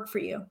doesn't work for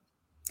you.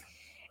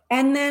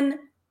 And then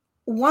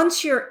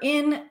once you're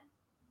in,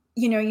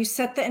 you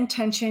set the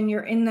intention,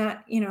 you're in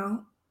that,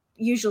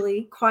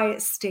 usually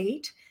quiet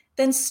state,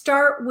 then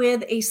start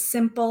with a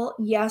simple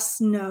yes,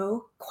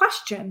 no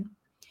question.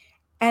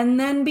 And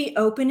then be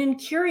open and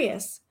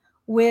curious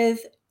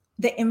with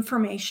the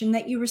information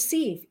that you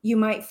receive. You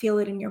might feel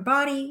it in your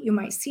body. You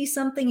might see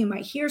something. You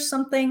might hear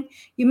something.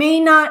 You may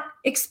not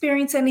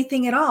experience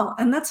anything at all,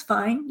 and that's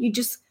fine. You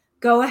just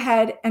go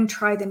ahead and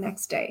try the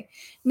next day.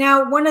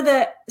 Now,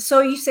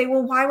 so you say,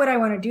 well, why would I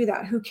want to do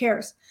that? Who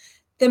cares?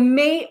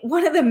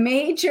 One of the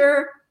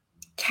major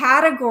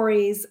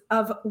categories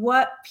of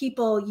what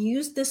people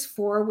used this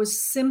for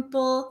was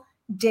simple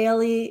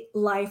daily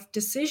life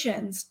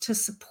decisions to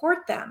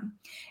support them.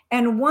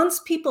 And once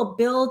people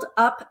build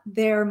up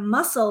their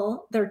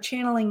muscle, their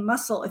channeling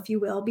muscle, if you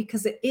will,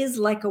 because it is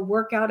like a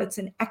workout, it's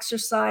an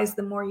exercise.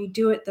 The more you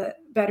do it, the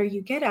better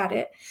you get at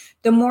it,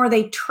 the more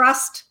they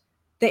trust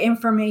the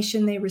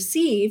information they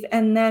receive.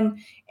 And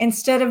then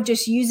instead of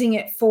just using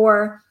it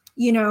for,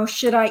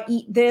 should I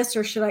eat this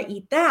or should I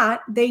eat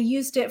that, they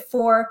used it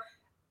for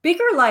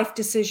bigger life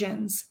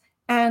decisions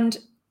and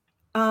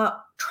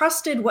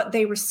trusted what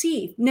they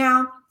received.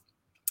 Now,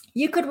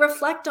 you could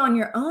reflect on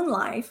your own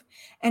life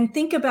and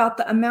think about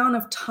the amount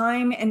of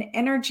time and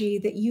energy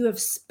that you have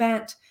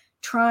spent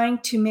trying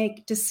to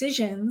make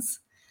decisions,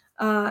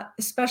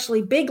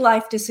 especially big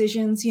life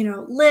decisions,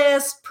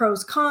 list,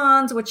 pros,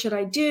 cons, what should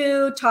I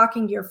do,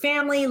 talking to your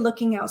family,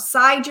 looking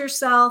outside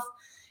yourself,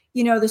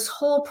 this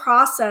whole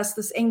process,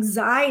 this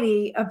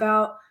anxiety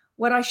about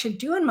what I should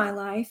do in my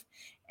life.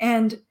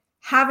 And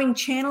having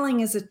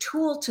channeling as a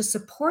tool to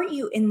support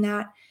you in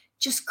that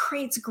just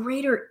creates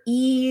greater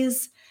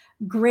ease,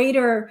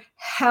 greater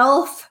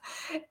health.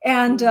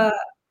 And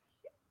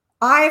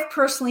I've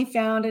personally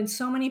found, and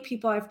so many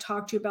people I've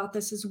talked to about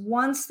this, is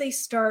once they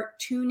start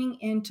tuning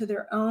into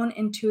their own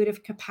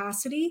intuitive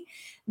capacity,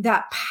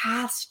 that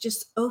paths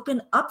just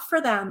open up for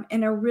them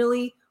in a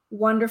really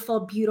wonderful,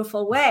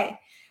 beautiful way.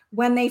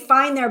 When they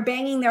find they're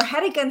banging their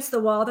head against the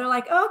wall, they're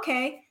like, oh,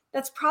 okay,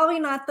 that's probably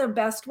not the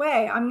best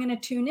way. I'm going to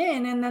tune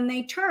in. And then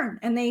they turn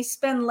and they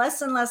spend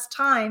less and less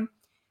time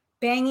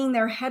banging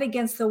their head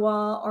against the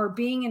wall or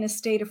being in a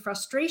state of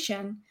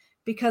frustration,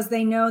 because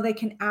they know they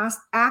can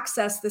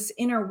access this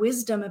inner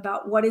wisdom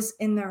about what is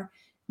in their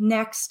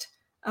next,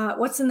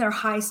 what's in their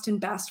highest and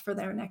best for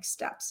their next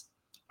steps.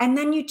 And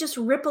then you just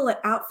ripple it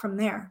out from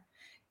there.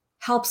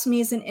 Helps me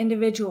as an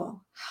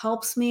individual,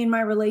 helps me in my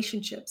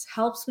relationships,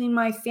 helps me in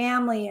my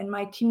family and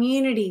my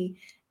community,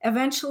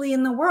 eventually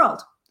in the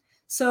world.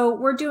 So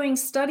we're doing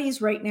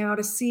studies right now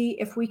to see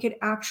if we could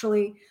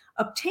actually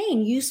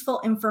obtain useful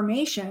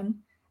information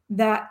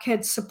that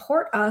could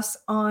support us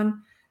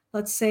on,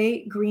 let's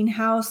say,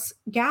 greenhouse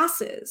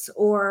gases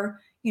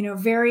or,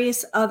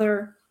 various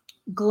other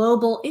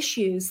global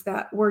issues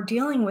that we're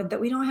dealing with that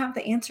we don't have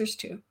the answers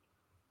to.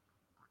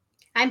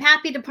 I'm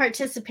happy to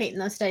participate in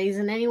those studies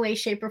in any way,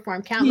 shape, or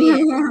form. Count me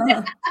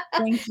in.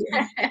 Thank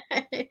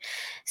you.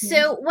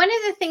 So one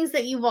of the things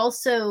that you've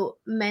also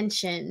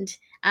mentioned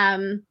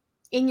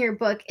in your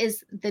book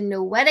is the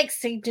noetic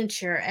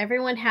signature.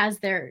 Everyone has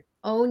their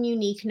own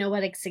unique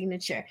noetic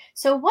signature.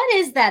 So what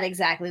is that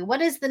exactly?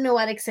 What is the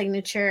noetic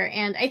signature?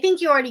 And I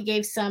think you already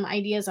gave some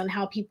ideas on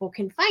how people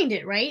can find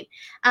it, right?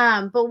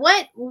 But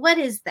what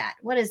is that?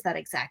 What is that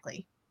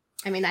exactly?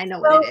 I mean, I know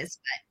what it is,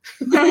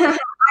 but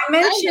I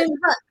mentioned,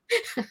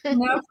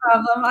 no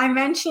problem. I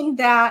mentioned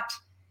that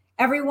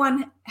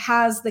everyone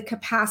has the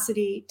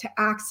capacity to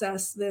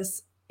access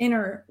this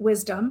inner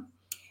wisdom.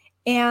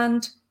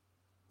 And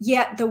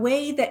yet the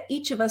way that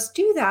each of us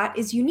do that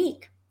is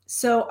unique.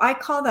 So I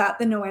call that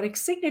the noetic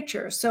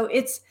signature. So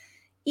it's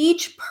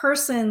each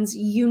person's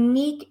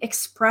unique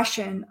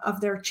expression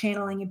of their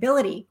channeling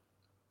ability.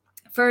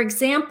 For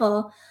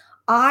example,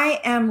 I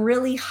am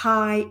really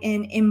high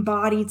in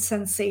embodied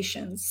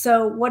sensations.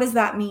 So what does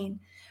that mean?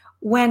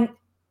 When,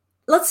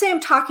 let's say I'm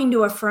talking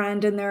to a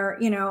friend and they're,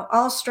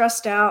 all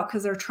stressed out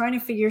because they're trying to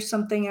figure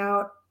something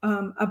out,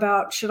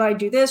 about, should I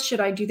do this? Should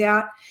I do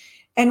that?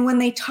 And when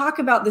they talk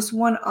about this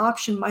one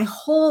option, my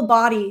whole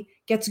body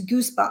gets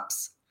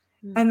goosebumps.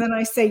 And then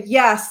I say,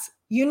 yes,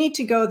 you need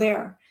to go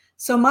there.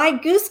 So my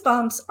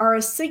goosebumps are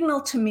a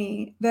signal to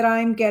me that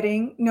I'm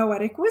getting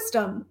noetic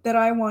wisdom that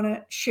I want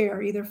to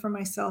share either for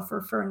myself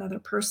or for another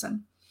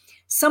person.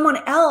 Someone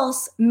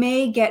else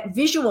may get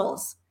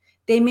visuals.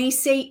 They may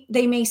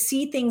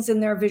see things in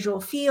their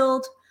visual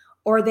field,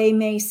 or they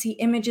may see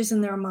images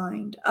in their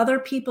mind. Other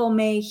people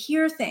may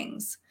hear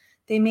things.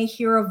 They may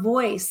hear a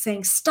voice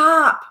saying,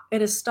 stop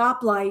at a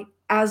stoplight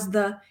as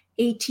the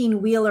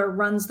 18-wheeler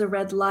runs the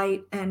red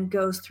light and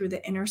goes through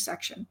the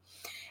intersection.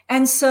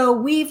 And so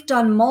we've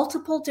done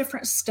multiple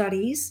different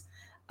studies,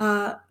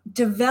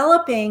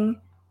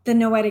 developing the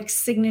noetic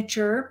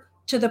signature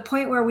to the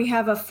point where we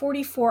have a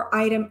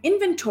 44-item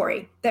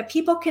inventory that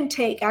people can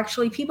take.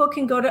 Actually, people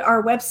can go to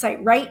our website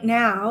right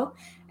now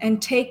and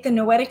take the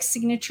noetic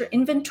signature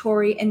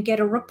inventory and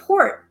get a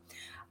report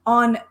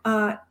on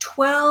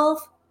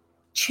 12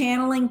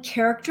 channeling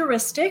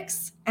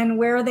characteristics and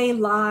where they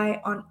lie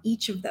on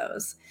each of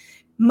those.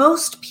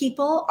 Most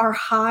people are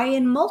high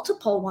in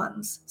multiple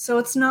ones. So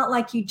it's not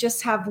like you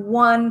just have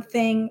one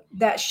thing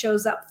that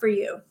shows up for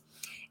you.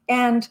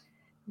 And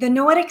the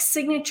noetic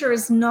signature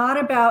is not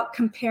about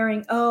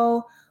comparing,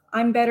 oh,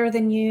 I'm better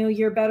than you,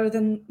 you're better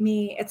than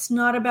me. It's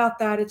not about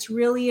that. It's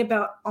really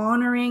about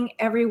honoring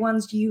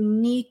everyone's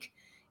unique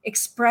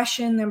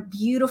expression, the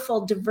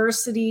beautiful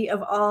diversity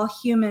of all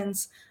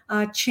humans,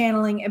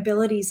 channeling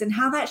abilities and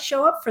how that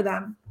show up for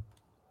them.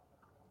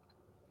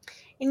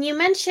 And you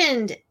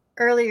mentioned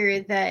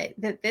earlier that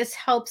this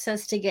helps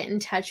us to get in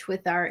touch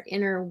with our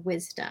inner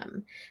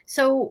wisdom.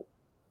 So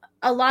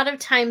a lot of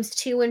times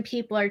too, when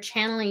people are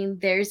channeling,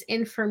 there's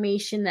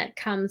information that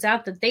comes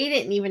out that they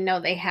didn't even know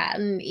they had,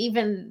 and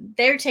even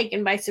they're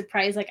taken by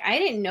surprise, like, I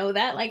didn't know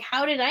that, like,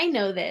 how did I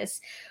know this?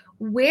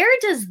 Where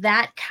does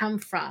that come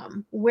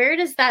from? Where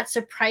does that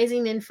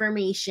surprising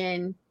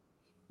information,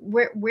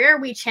 where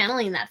are we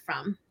channeling that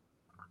from?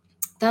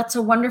 That's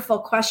a wonderful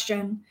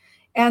question.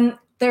 And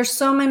there's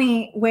so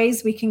many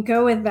ways we can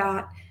go with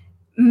that.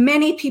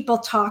 Many people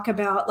talk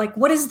about, like,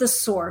 what is the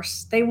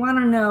source? They want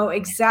to know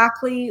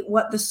exactly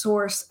what the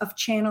source of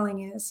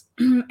channeling is.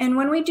 And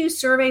when we do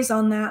surveys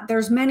on that,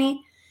 there's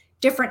many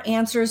different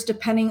answers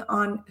depending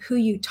on who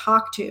you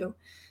talk to.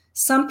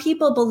 Some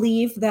people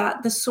believe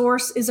that the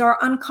source is our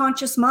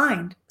unconscious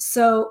mind.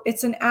 So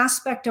it's an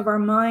aspect of our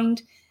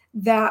mind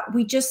that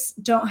we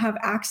just don't have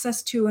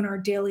access to in our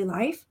daily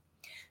life.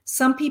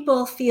 Some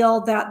people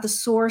feel that the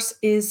source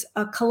is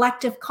a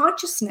collective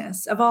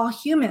consciousness of all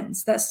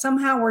humans, that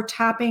somehow we're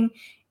tapping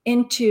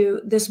into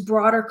this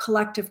broader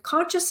collective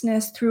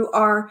consciousness through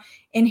our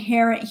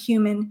inherent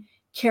human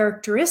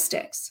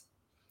characteristics.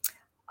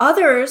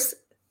 Others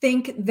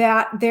think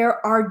that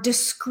there are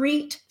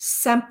discrete,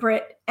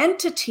 separate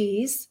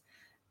entities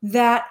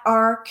that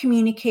are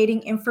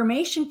communicating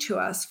information to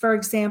us. For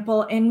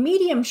example, in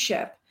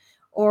mediumship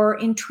or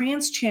in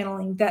trance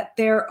channeling, that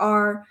there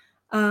are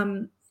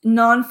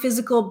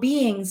non-physical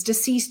beings,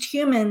 deceased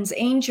humans,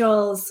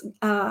 angels,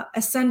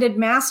 ascended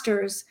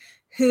masters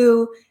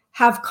who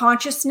have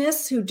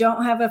consciousness, who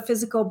don't have a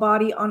physical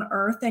body on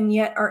earth and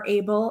yet are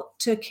able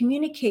to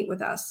communicate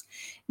with us.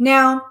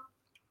 Now,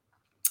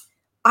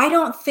 I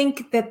don't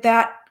think that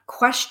that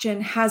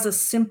question has a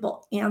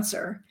simple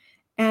answer.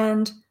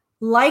 And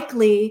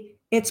likely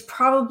it's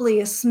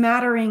probably a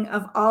smattering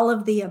of all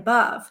of the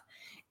above.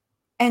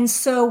 And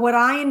so what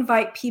I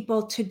invite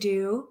people to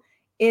do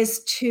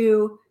is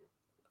to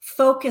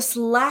focus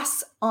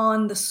less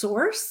on the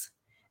source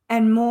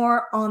and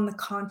more on the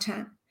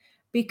content,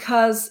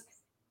 because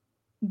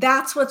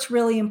that's what's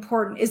really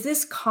important. Is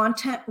this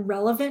content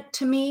relevant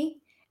to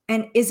me?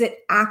 And is it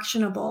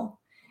actionable?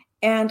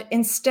 And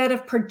instead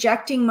of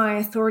projecting my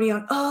authority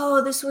on,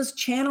 oh, this was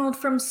channeled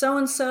from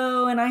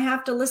so-and-so and I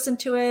have to listen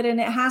to it and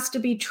it has to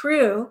be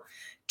true,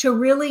 to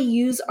really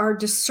use our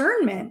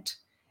discernment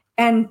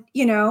and,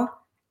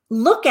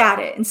 look at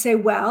it and say,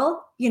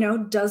 well,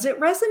 does it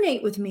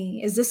resonate with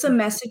me? Is this a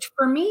message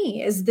for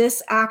me? Is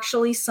this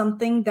actually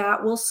something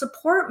that will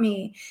support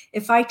me?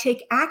 If I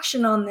take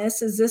action on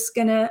this, is this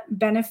going to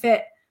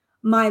benefit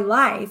my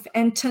life?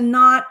 And to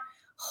not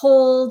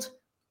hold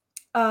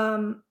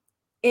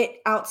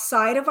it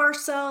outside of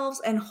ourselves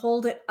and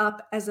hold it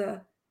up as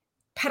a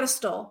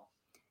pedestal,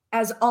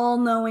 as all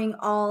knowing,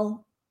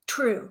 all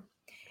true.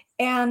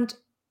 And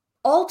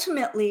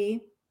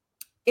ultimately,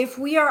 if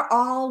we are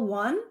all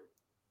one,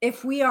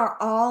 if we are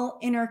all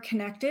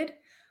interconnected,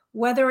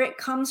 whether it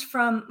comes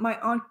from my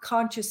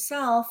unconscious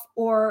self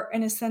or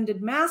an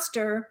ascended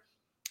master,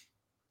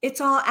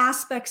 it's all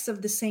aspects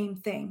of the same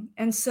thing.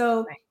 And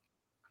so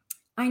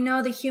I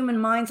know the human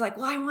mind's like,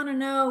 well, I want to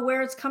know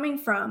where it's coming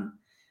from.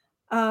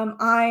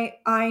 I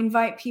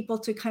invite people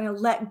to kind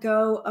of let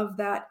go of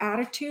that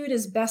attitude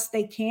as best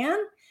they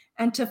can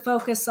and to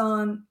focus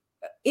on,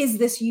 is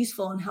this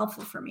useful and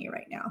helpful for me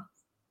right now?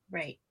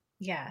 Right.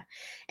 Yeah.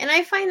 And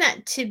I find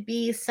that to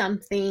be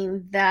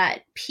something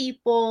that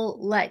people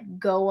let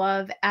go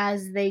of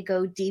as they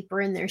go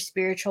deeper in their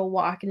spiritual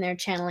walk and their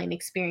channeling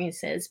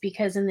experiences.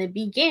 Because in the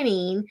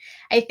beginning,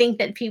 I think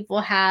that people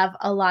have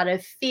a lot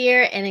of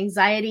fear and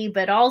anxiety,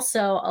 but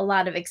also a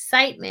lot of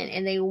excitement,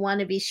 and they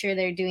want to be sure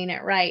they're doing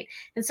it right.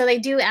 And so they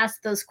do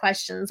ask those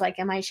questions like,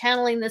 am I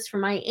channeling this for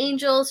my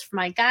angels, for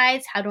my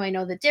guides? How do I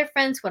know the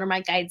difference? What are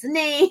my guides'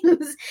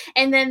 names?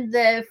 And then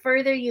the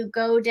further you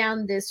go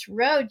down this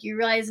road, you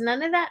realize none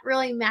of that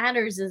really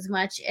matters as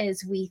much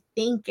as we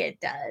think it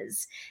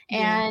does.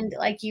 Yeah. And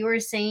like you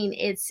were saying,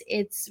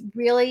 it's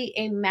really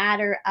a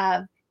matter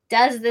of,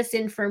 does this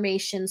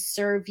information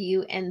serve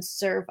you and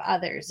serve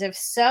others? If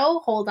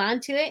so, hold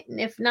on to it. And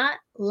if not,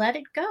 let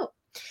it go.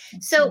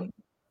 That's So right.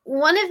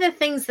 one of the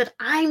things that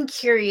I'm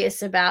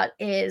curious about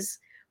is,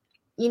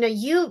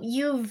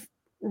 you've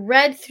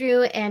read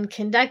through and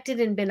conducted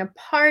and been a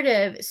part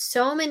of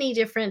so many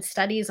different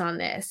studies on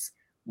this.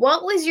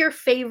 What was your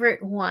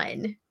favorite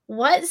one?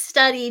 What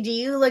study do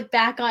you look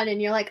back on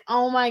and you're like,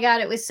 oh my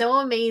God, it was so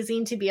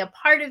amazing to be a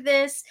part of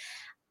this.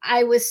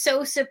 I was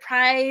so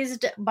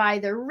surprised by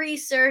the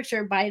research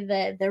or by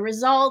the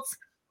results.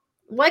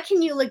 What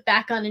can you look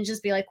back on and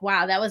just be like,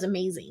 wow, that was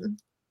amazing?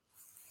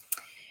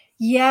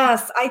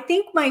 Yes, I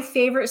think my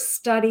favorite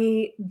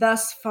study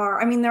thus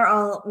far, I mean, they're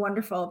all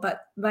wonderful,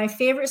 but my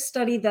favorite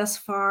study thus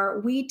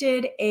far, we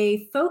did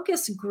a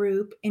focus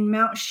group in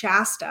Mount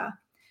Shasta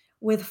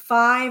with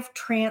 5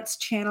 trance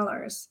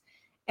channelers.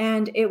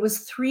 And it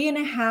was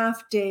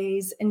 3.5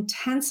 days,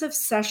 intensive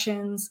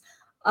sessions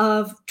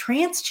of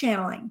trance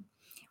channeling.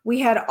 We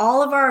had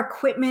all of our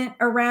equipment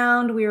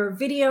around, we were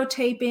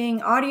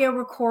videotaping, audio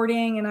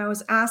recording, and I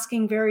was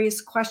asking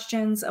various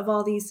questions of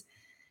all these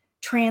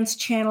trance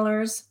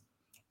channelers.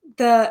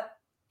 The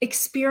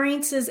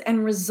experiences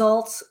and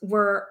results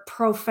were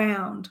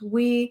profound.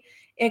 We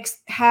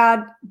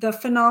had the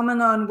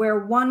phenomenon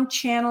where one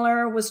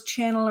channeler was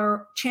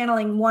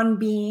channeling one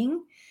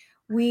being.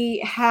 We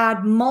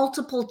had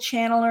multiple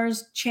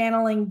channelers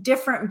channeling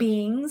different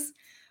beings.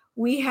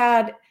 We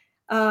had,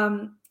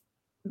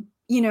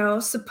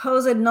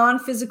 supposed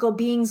non-physical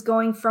beings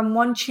going from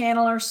one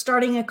channeler,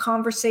 starting a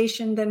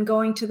conversation, then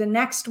going to the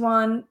next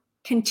one,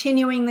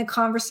 continuing the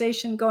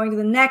conversation, going to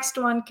the next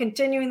one,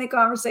 continuing the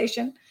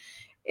conversation.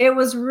 It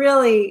was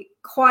really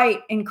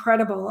quite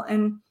incredible.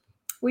 And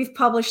we've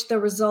published the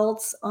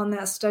results on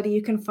that study.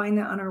 You can find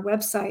that on our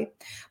website.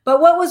 But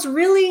what was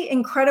really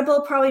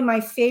incredible, probably my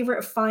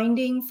favorite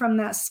finding from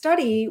that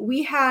study,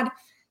 we had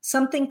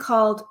something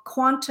called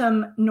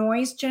quantum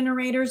noise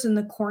generators in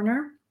the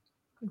corner.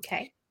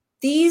 Okay.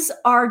 These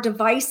are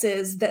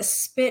devices that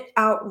spit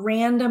out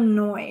random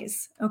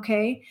noise.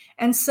 Okay.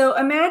 And so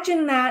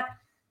imagine that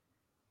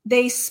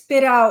they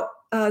spit out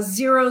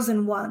zeros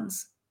and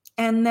ones,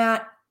 and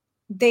that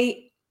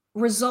they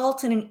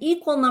result in an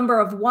equal number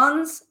of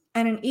ones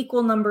and an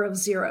equal number of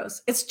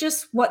zeros. It's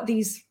just what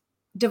these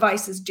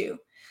devices do.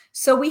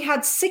 So we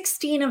had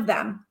 16 of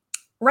them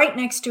right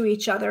next to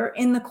each other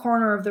in the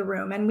corner of the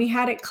room, and we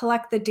had it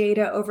collect the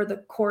data over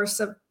the course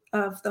of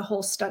the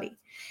whole study.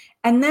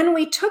 And then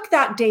we took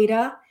that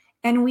data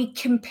and we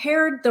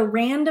compared the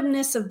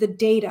randomness of the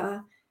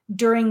data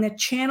during the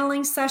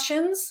channeling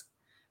sessions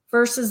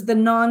versus the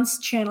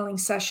non-channeling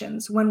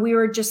sessions, when we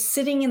were just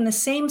sitting in the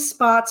same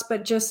spots,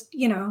 but just,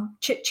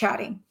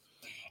 chit-chatting.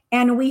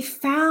 And we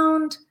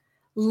found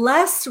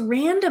less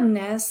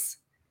randomness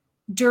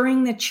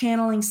during the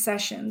channeling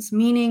sessions,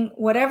 meaning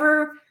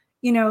whatever,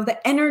 the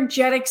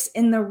energetics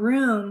in the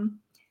room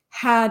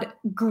had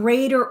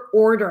greater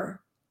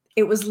order.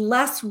 It was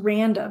less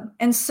random.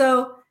 And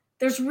so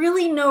there's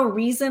really no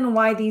reason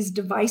why these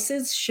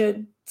devices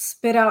should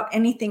spit out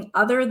anything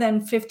other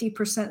than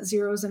 50%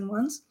 zeros and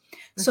ones.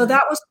 So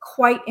that was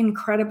quite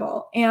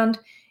incredible. And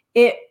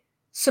it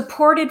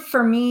supported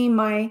for me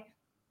my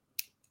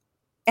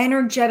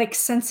energetic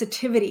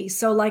sensitivity.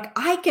 So like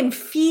I can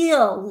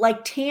feel,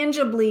 like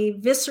tangibly,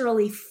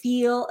 viscerally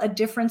feel a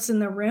difference in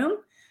the room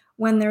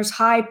when there's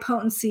high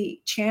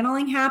potency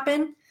channeling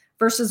happen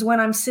versus when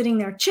I'm sitting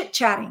there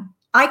chit-chatting.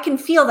 I can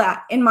feel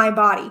that in my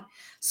body.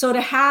 So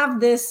to have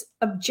this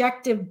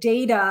objective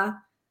data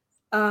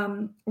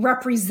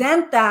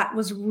represent that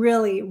was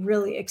really,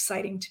 really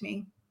exciting to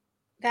me.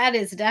 That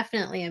is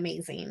definitely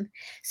amazing.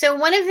 So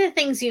one of the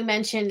things you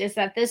mentioned is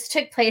that this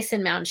took place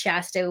in Mount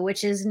Shasta,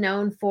 which is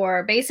known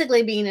for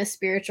basically being a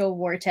spiritual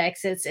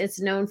vortex. It's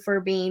known for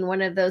being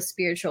one of those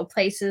spiritual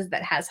places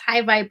that has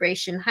high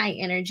vibration, high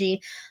energy.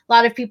 A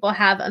lot of people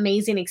have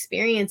amazing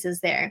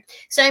experiences there.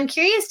 So I'm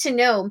curious to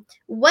know,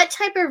 what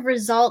type of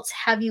results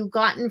have you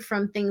gotten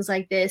from things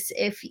like this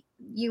if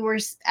you were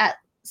at,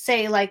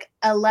 say, like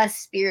a less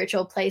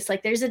spiritual place?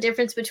 Like there's a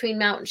difference between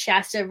Mount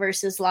Shasta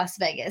versus Las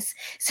Vegas.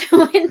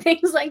 So when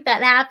things like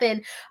that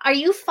happen, are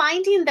you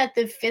finding that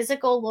the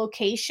physical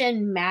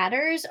location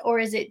matters, or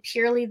is it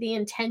purely the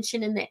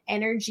intention and the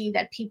energy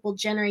that people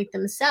generate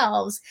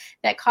themselves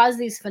that cause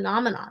these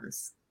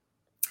phenomenons?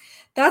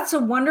 That's a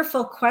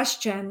wonderful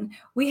question.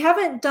 We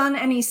haven't done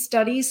any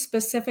studies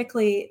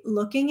specifically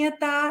looking at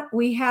that.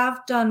 We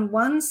have done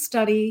one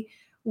study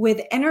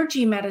with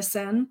energy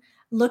medicine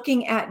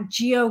looking at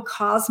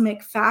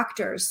geocosmic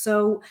factors.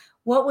 So,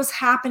 what was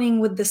happening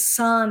with the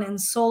sun and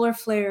solar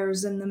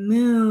flares and the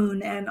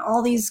moon and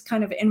all these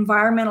kind of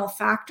environmental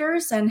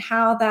factors and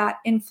how that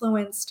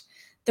influenced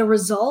the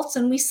results.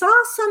 And we saw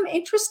some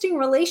interesting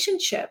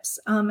relationships.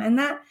 And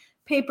that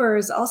paper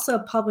is also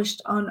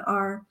published on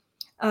our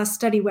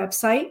study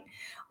website.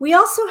 We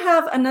also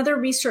have another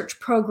research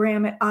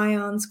program at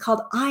IONS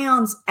called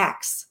IONS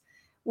X,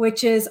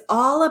 which is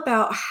all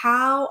about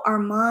how our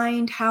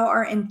mind, how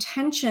our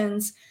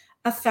intentions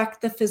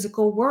affect the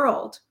physical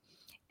world.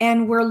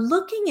 And we're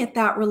looking at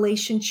that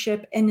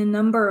relationship in a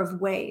number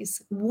of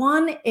ways.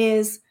 One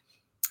is,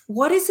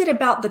 what is it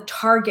about the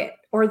target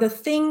or the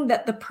thing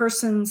that the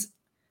person's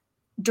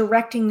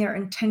directing their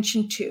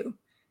intention to?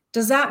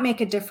 Does that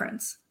make a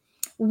difference?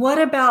 What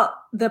about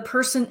the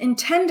person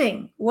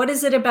intending? What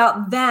is it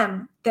about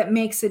them that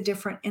makes a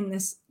difference in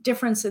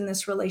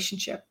this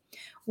relationship?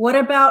 What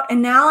about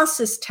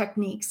analysis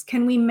techniques?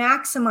 Can we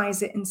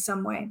maximize it in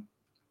some way?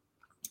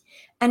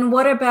 And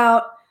what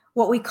about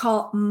what we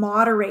call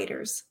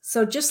moderators?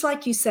 So just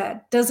like you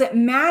said, does it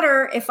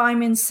matter if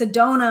I'm in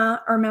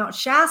Sedona or Mount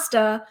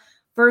Shasta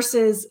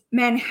versus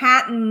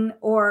Manhattan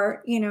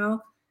or,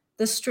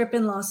 the Strip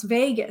in Las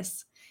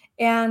Vegas?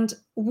 And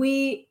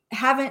we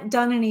haven't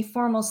done any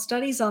formal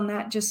studies on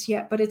that just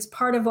yet, but it's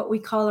part of what we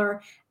call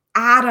our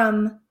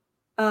ATOM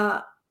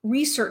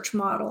research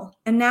model: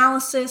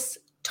 analysis,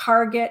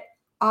 target,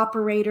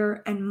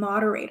 operator, and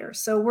moderator.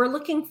 So we're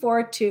looking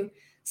forward to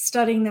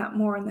studying that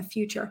more in the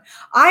future.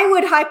 I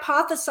would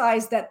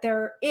hypothesize that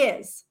there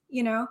is,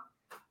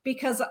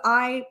 because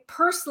I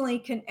personally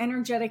can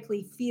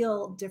energetically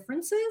feel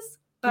differences,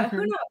 but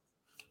who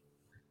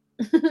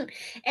knows?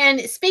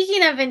 And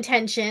speaking of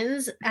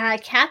intentions,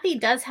 Kathy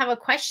does have a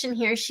question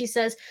here. She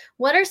says,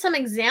 what are some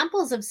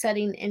examples of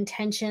setting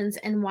intentions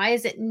and why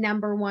is it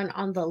number one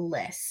on the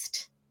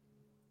list?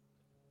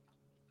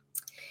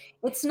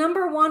 It's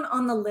number one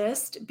on the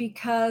list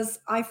because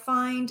I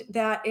find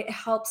that it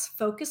helps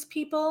focus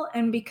people,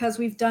 and because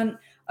we've done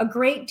a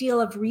great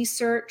deal of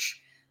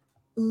research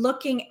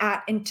looking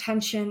at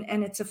intention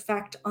and its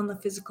effect on the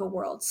physical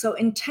world. So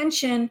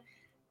intention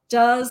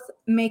does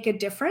make a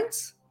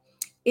difference.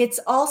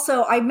 It's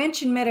also, I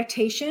mentioned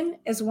meditation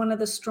as one of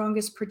the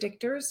strongest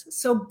predictors.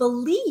 So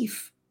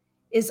belief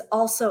is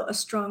also a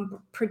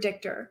strong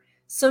predictor.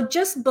 So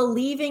just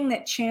believing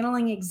that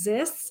channeling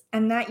exists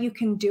and that you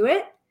can do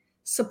it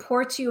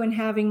supports you in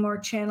having more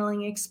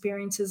channeling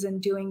experiences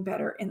and doing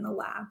better in the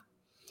lab.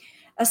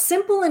 A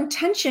simple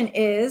intention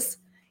is,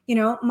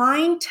 my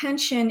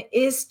intention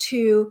is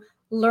to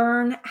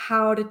learn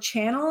how to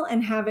channel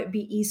and have it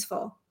be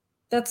easeful.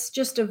 That's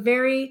just a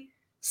very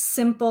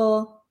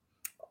simple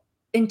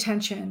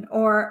intention.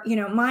 Or,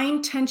 my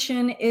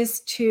intention is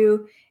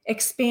to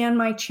expand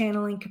my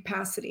channeling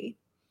capacity.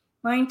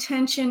 My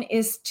intention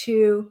is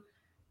to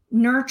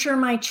nurture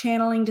my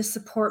channeling to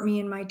support me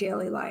in my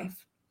daily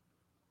life.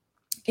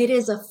 It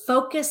is a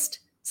focused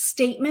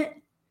statement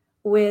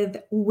with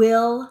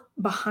will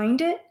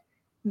behind it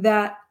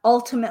that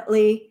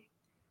ultimately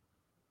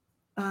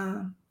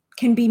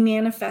can be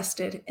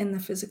manifested in the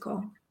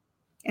physical.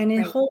 And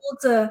it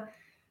holds a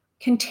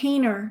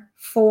container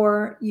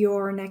for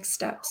your next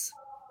steps.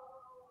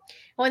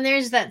 When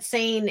there's that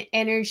saying,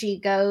 energy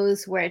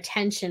goes where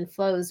attention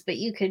flows, but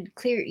you could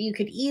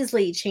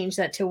easily change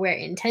that to where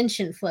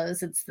intention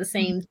flows. It's the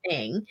same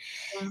thing.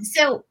 Yeah.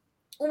 So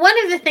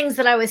one of the things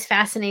that I was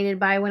fascinated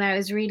by when I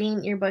was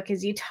reading your book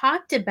is you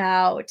talked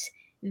about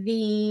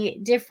the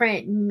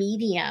different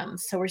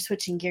mediums. So we're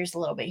switching gears a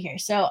little bit here.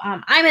 So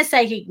I'm a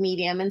psychic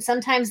medium, and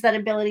sometimes that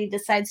ability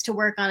decides to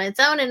work on its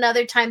own, and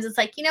other times it's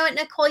like, you know what,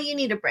 Nicole, you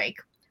need a break.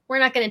 We're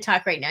not going to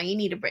talk right now. You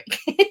need a break.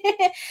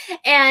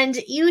 And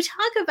you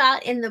talk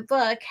about in the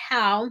book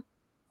how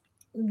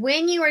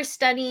when you are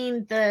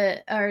studying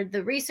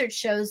the research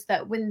shows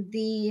that when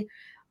the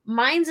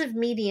minds of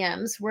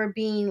mediums were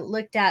being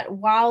looked at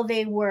while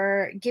they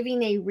were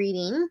giving a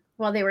reading,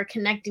 while they were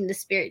connecting to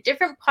spirit,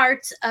 different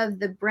parts of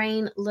the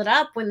brain lit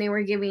up when they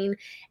were giving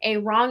a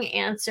wrong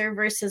answer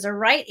versus a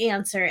right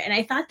answer. And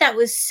I thought that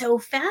was so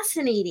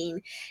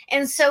fascinating.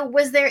 And so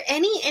was there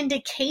any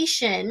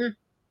indication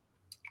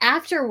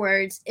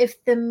afterwards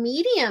if the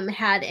medium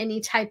had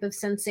any type of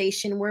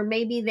sensation where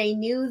maybe they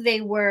knew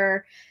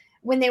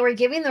when they were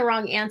giving the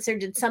wrong answer,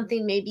 did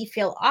something maybe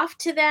feel off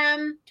to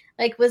them?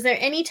 Like, was there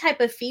any type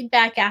of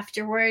feedback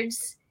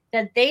afterwards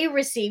that they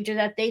received or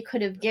that they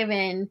could have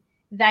given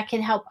that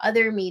can help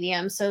other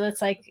mediums? So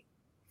that's like,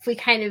 if we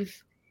kind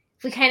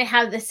of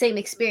have the same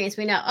experience,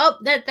 we know, oh,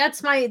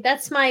 that's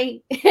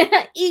my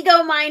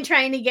ego mind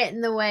trying to get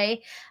in the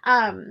way.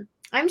 I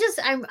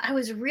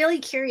was really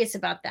curious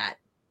about that.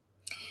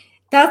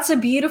 That's a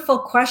beautiful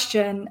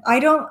question.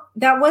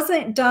 That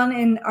wasn't done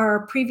in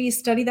our previous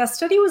study. That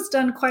study was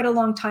done quite a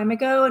long time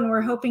ago, and we're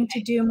hoping to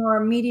do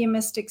more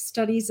mediumistic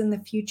studies in the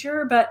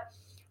future. But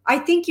I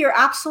think you're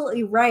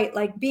absolutely right.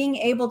 Like being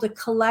able to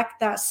collect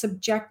that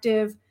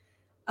subjective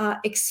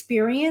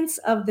experience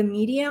of the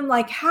medium,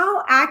 like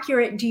how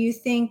accurate do you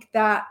think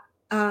that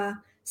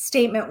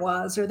statement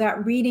was or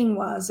that reading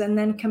was? And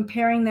then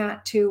comparing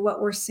that to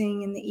what we're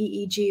seeing in the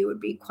EEG would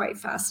be quite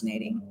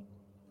fascinating.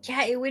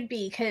 Yeah, it would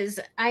be, because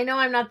I know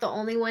I'm not the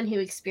only one who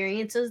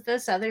experiences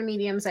this. Other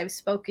mediums I've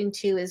spoken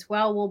to as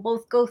well will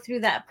both go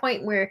through that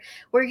point where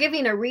we're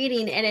giving a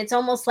reading and it's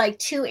almost like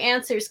two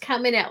answers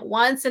come in at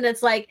once. And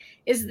it's like,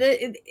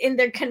 and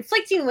they're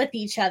conflicting with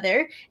each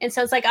other. And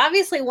so it's like,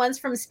 obviously one's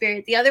from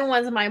spirit, the other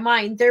one's my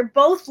mind. They're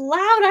both loud.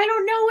 I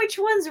don't know which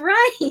one's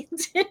right.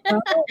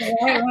 Oh,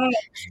 right,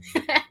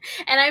 right.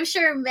 And I'm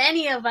sure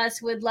many of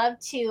us would love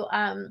to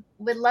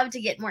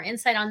get more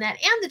insight on that.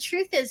 And the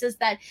truth is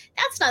that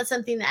that's not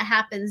something that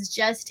happens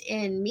just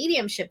in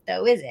mediumship,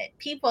 though, is it?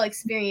 People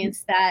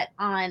experience that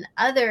on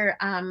other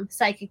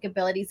psychic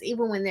abilities,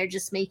 even when they're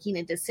just making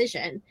a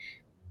decision.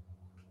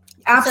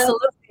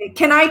 Absolutely. So,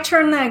 can I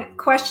turn the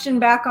question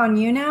back on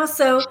you now?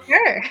 So,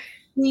 sure.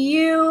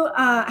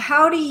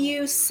 How do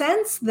you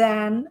sense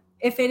then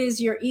if it is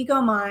your ego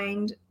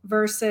mind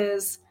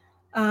versus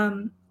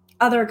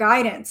other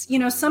guidance? You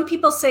know, some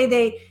people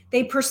say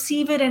they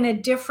perceive it in a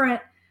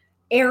different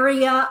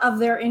area of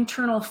their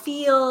internal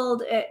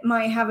field. It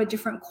might have a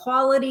different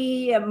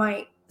quality. It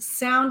might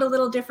sound a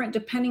little different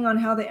depending on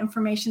how the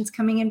information's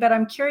coming in. But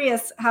I'm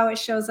curious how it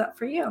shows up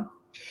for you.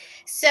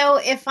 So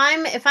if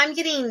I'm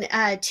getting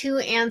two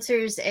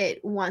answers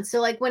at once,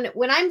 so like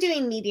when I'm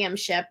doing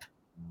mediumship,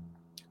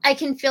 I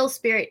can feel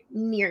spirit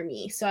near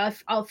me. So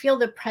I'll feel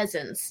the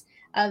presence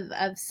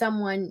of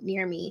someone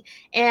near me,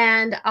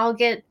 and I'll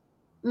get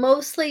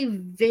mostly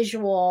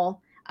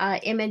visual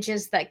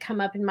images that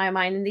come up in my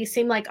mind, and these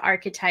seem like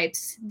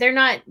archetypes.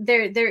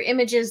 They're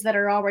images that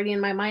are already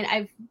in my mind.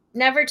 I've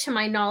never, to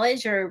my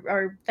knowledge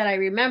or that I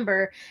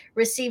remember,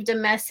 received a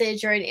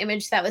message or an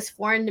image that was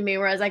foreign to me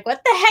where I was like,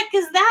 what the heck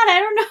is that? I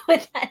don't know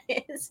what that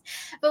is.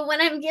 But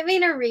when I'm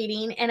giving a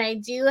reading and I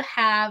do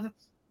have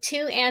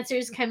two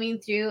answers coming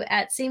through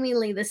at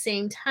seemingly the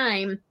same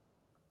time,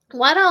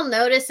 what I'll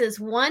notice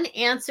is one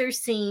answer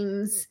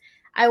seems,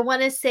 I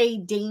want to say,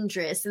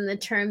 dangerous, in the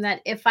term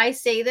that if I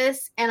say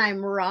this and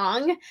I'm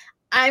wrong,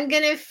 I'm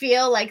going to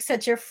feel like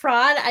such a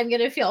fraud. I'm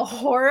going to feel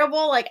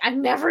horrible. Like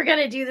I'm never going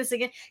to do this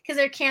again. Because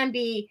there can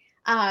be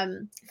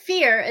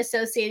fear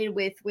associated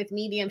with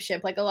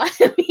mediumship. Like a lot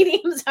of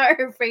mediums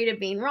are afraid of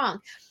being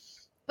wrong.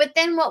 But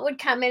then what would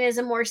come in as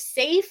a more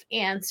safe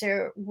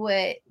answer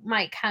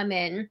might come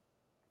in.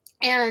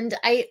 And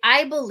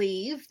I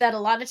believe that a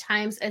lot of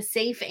times a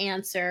safe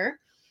answer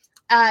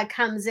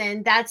comes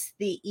in. That's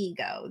the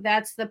ego.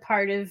 That's the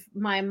part of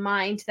my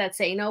mind that's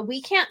saying, no,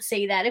 we can't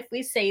say that. If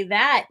we say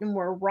that and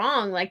we're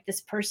wrong, like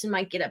this person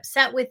might get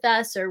upset with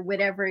us or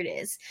whatever it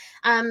is.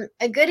 A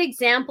good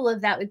example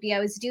of that would be, I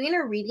was doing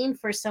a reading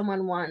for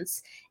someone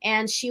once,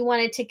 and she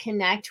wanted to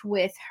connect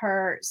with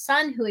her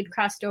son who had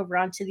crossed over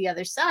onto the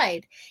other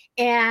side.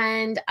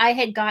 And I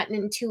had gotten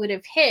an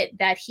intuitive hit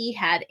that he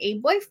had a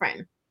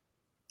boyfriend.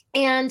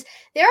 And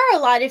there are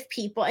a lot of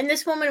people, and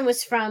this woman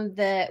was from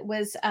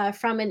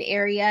an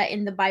area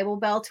in the Bible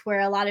Belt where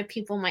a lot of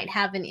people might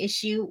have an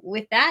issue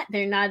with that.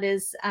 They're not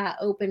as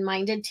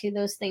open-minded to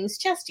those things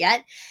just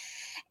yet.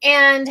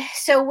 And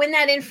so when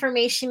that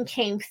information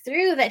came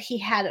through that he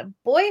had a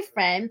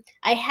boyfriend,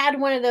 I had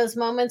one of those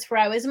moments where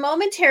I was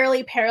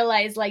momentarily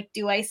paralyzed. Like,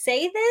 do I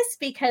say this?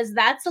 Because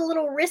that's a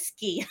little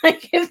risky.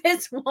 Like if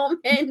this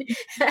woman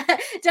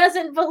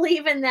doesn't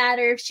believe in that,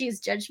 or if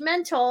she's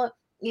judgmental,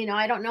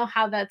 I don't know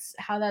how that's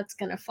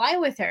going to fly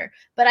with her.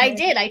 But I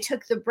did. I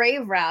took the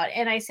brave route,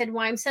 and I said,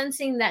 well, I'm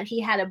sensing that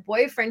he had a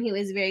boyfriend he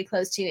was very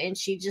close to. And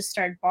she just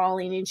started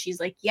bawling, and she's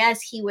like,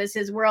 yes, he was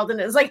his world. And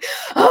it was like,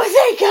 oh,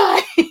 thank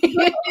God.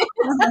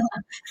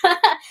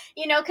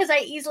 Because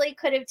I easily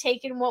could have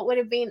taken what would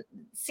have been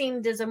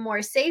seemed as a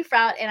more safe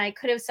route, and I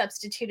could have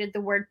substituted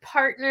the word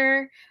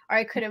partner, or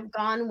I could have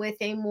gone with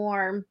a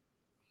more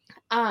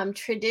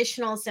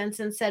traditional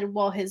sense and said,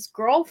 well, his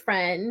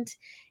girlfriend.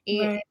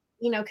 Right.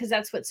 Because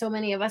that's what so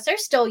many of us are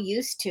still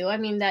used to. I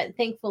mean, that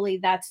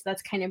thankfully that's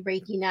kind of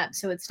breaking up.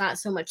 So it's not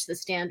so much the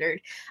standard.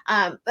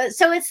 But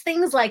so it's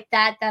things like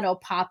that'll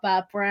pop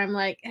up where I'm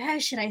like,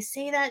 should I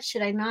say that?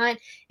 Should I not?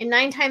 And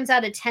 9 times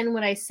out of 10,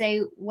 when I say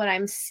what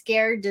I'm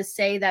scared to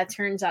say, that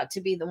turns out to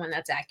be the one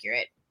that's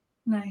accurate.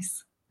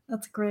 Nice.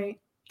 That's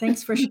great.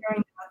 Thanks for sharing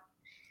that.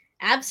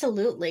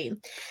 Absolutely.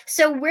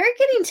 So we're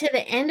getting to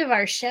the end of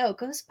our show. It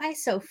goes by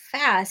so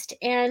fast.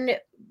 And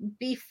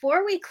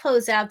before we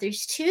close out,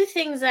 there's 2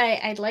 things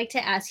I'd like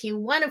to ask you.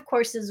 One, of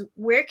course, is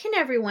where can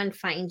everyone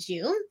find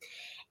you?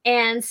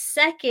 And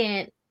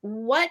second,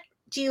 what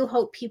do you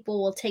hope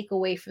people will take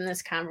away from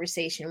this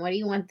conversation? What do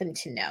you want them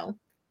to know?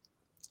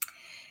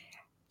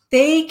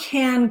 They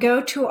can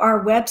go to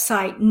our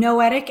website,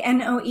 noetic,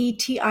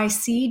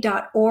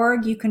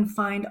 noetic.org. You can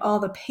find all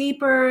the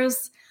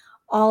papers,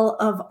 all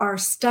of our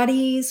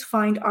studies,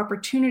 find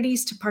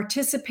opportunities to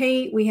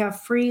participate. We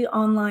have free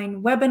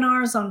online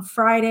webinars on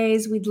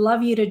Fridays. We'd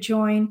love you to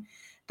join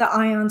the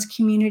IONS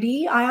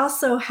community. I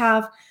also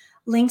have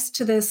links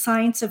to the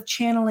Science of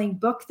Channeling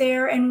book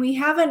there. And we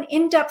have an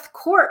in-depth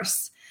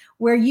course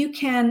where you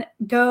can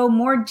go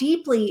more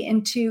deeply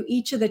into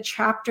each of the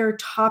chapter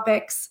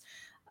topics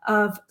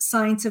of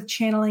Science of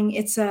Channeling.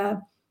 It's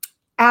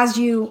as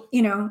you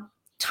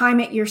time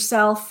it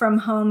yourself from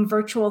home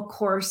virtual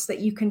course that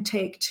you can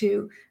take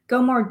to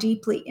go more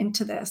deeply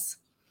into this.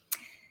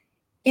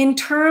 In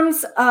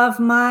terms of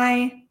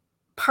my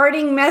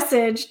parting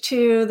message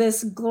to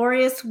this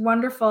glorious,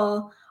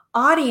 wonderful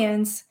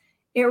audience,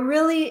 it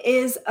really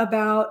is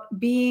about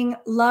being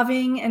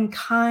loving and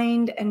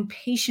kind and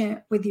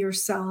patient with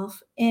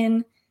yourself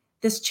in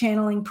this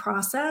channeling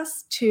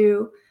process,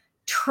 to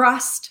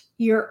trust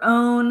your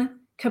own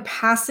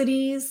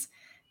capacities,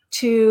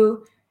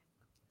 to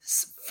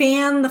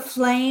fan the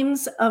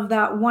flames of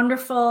that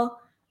wonderful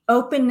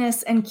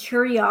openness and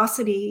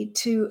curiosity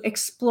to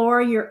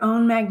explore your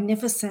own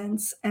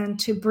magnificence and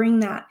to bring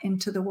that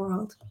into the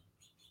world.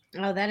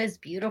 Oh, that is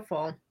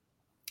beautiful.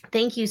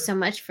 Thank you so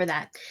much for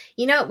that.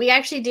 We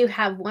actually do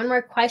have one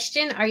more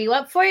question. Are you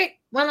up for it?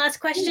 One last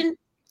question?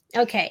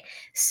 Okay.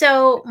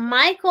 So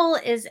Michael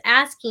is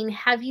asking,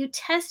 have you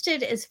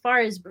tested as far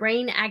as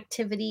brain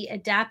activity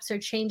adapts or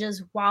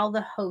changes while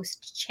the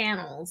host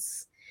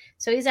channels?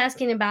 So he's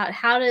asking about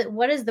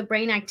what does the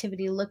brain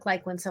activity look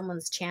like when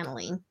someone's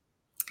channeling?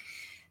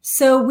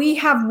 So we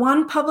have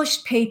one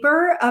published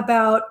paper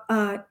about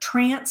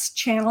trance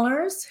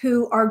channelers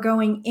who are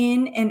going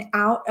in and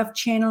out of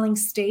channeling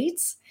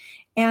states.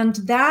 And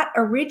that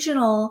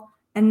original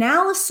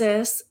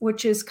analysis,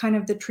 which is kind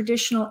of the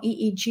traditional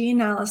EEG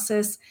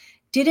analysis,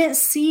 didn't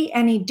see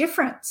any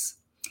difference.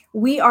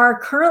 We are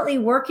currently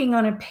working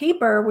on a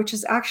paper, which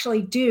is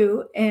actually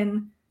due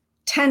in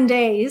 10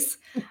 days,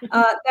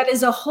 that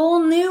is a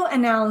whole new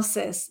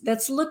analysis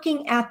that's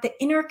looking at the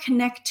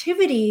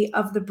interconnectivity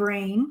of the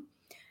brain.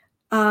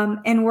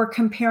 And we're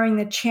comparing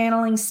the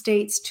channeling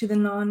states to the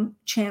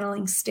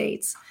non-channeling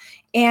states.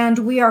 And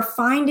we are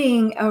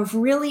finding a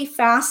really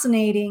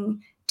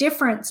fascinating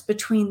difference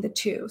between the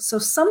two. So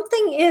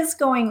something is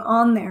going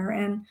on there,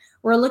 and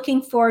we're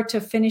looking forward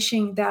to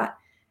finishing that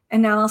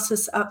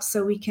analysis up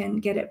so we can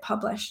get it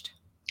published.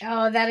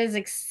 Oh, that is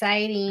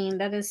exciting.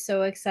 That is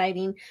so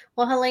exciting.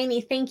 Well,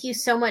 Helene, thank you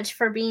so much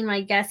for being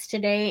my guest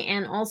today.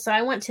 And also,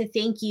 I want to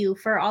thank you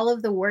for all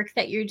of the work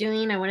that you're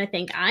doing. I want to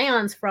thank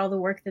IONS for all the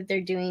work that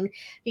they're doing,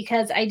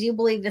 because I do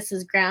believe this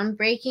is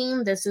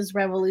groundbreaking. This is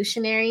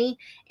revolutionary.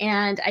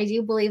 And I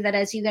do believe that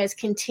as you guys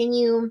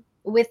continue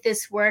with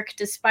this work,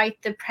 despite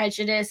the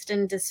prejudice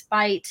and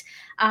despite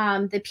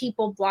the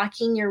people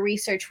blocking your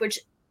research, which,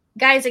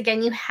 guys,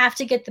 again, you have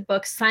to get the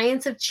book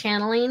Science of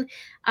Channeling.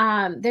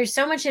 There's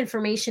so much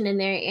information in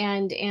there,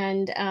 and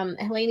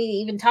Helene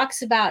even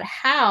talks about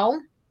how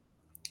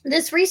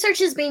this research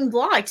is being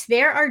blocked.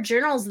 There are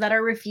journals that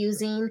are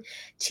refusing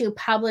to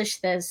publish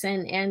this,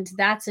 and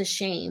that's a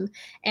shame.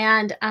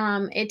 And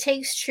it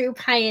takes true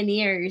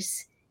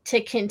pioneers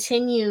to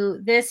continue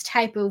this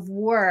type of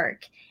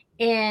work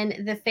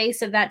in the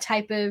face of that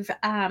type of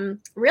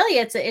really,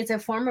 it's a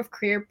form of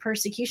career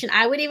persecution.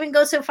 I would even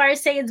go so far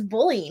as say it's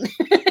bullying.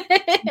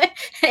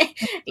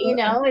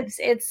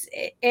 It's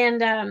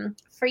and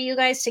for you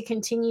guys to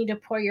continue to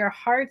pour your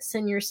hearts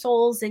and your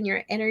souls and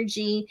your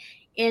energy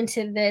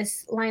into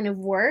this line of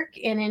work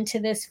and into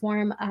this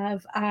form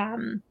of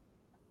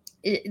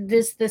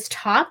this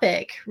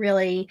topic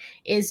really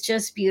is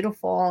just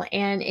beautiful,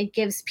 and it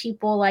gives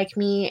people like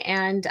me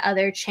and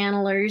other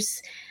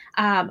channelers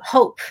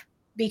hope,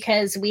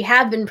 because we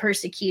have been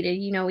persecuted.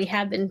 We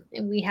have been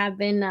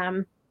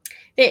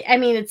I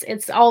mean,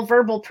 it's all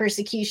verbal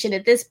persecution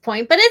at this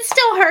point, but it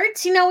still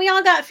hurts. We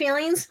all got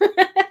feelings.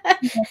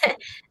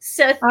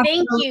 So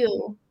thank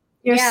you.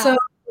 You're so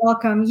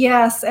welcome.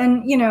 Yes.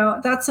 And,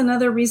 that's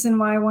another reason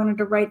why I wanted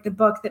to write the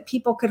book, that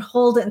people could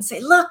hold it and say,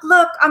 look,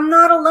 I'm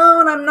not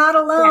alone. I'm not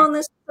alone. Yeah.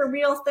 This is a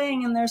real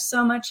thing. And there's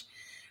so much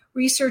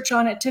research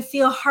on it, to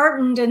feel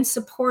heartened and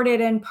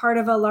supported and part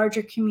of a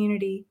larger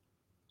community.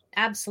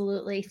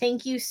 Absolutely.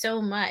 Thank you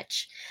so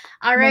much.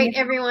 All right,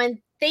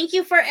 everyone. Thank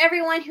you for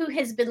everyone who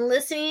has been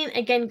listening.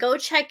 Again, go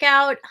check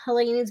out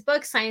Helene's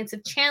book, Science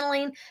of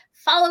Channeling.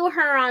 Follow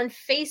her on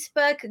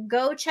Facebook.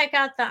 Go check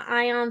out the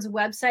IONS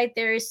website.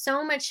 There is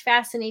so much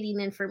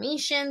fascinating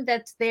information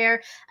that's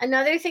there.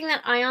 Another thing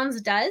that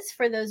IONS does,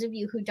 for those of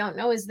you who don't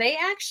know, is they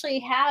actually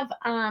have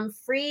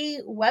free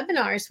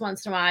webinars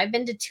once in a while. I've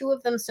been to 2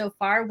 of them so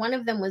far. One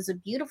of them was a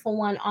beautiful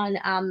one on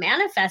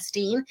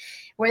manifesting,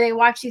 where they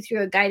walked you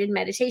through a guided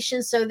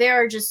meditation. So there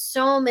are just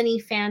so many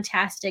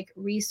fantastic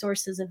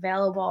resources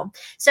available.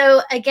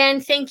 So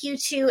again, thank you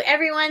to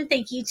everyone.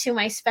 Thank you to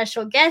my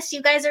special guest.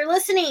 You guys are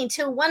listening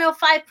to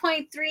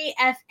 105.3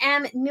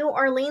 FM New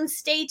Orleans.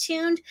 Stay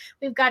tuned.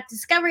 We've got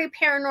Discovery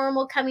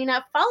Paranormal coming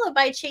up, followed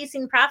by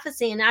Chasing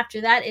Prophecy. And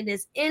after that, it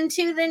is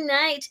Into the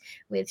Night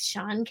with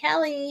Sean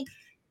Kelly.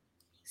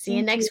 See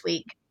you next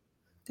week.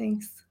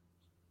 Thanks.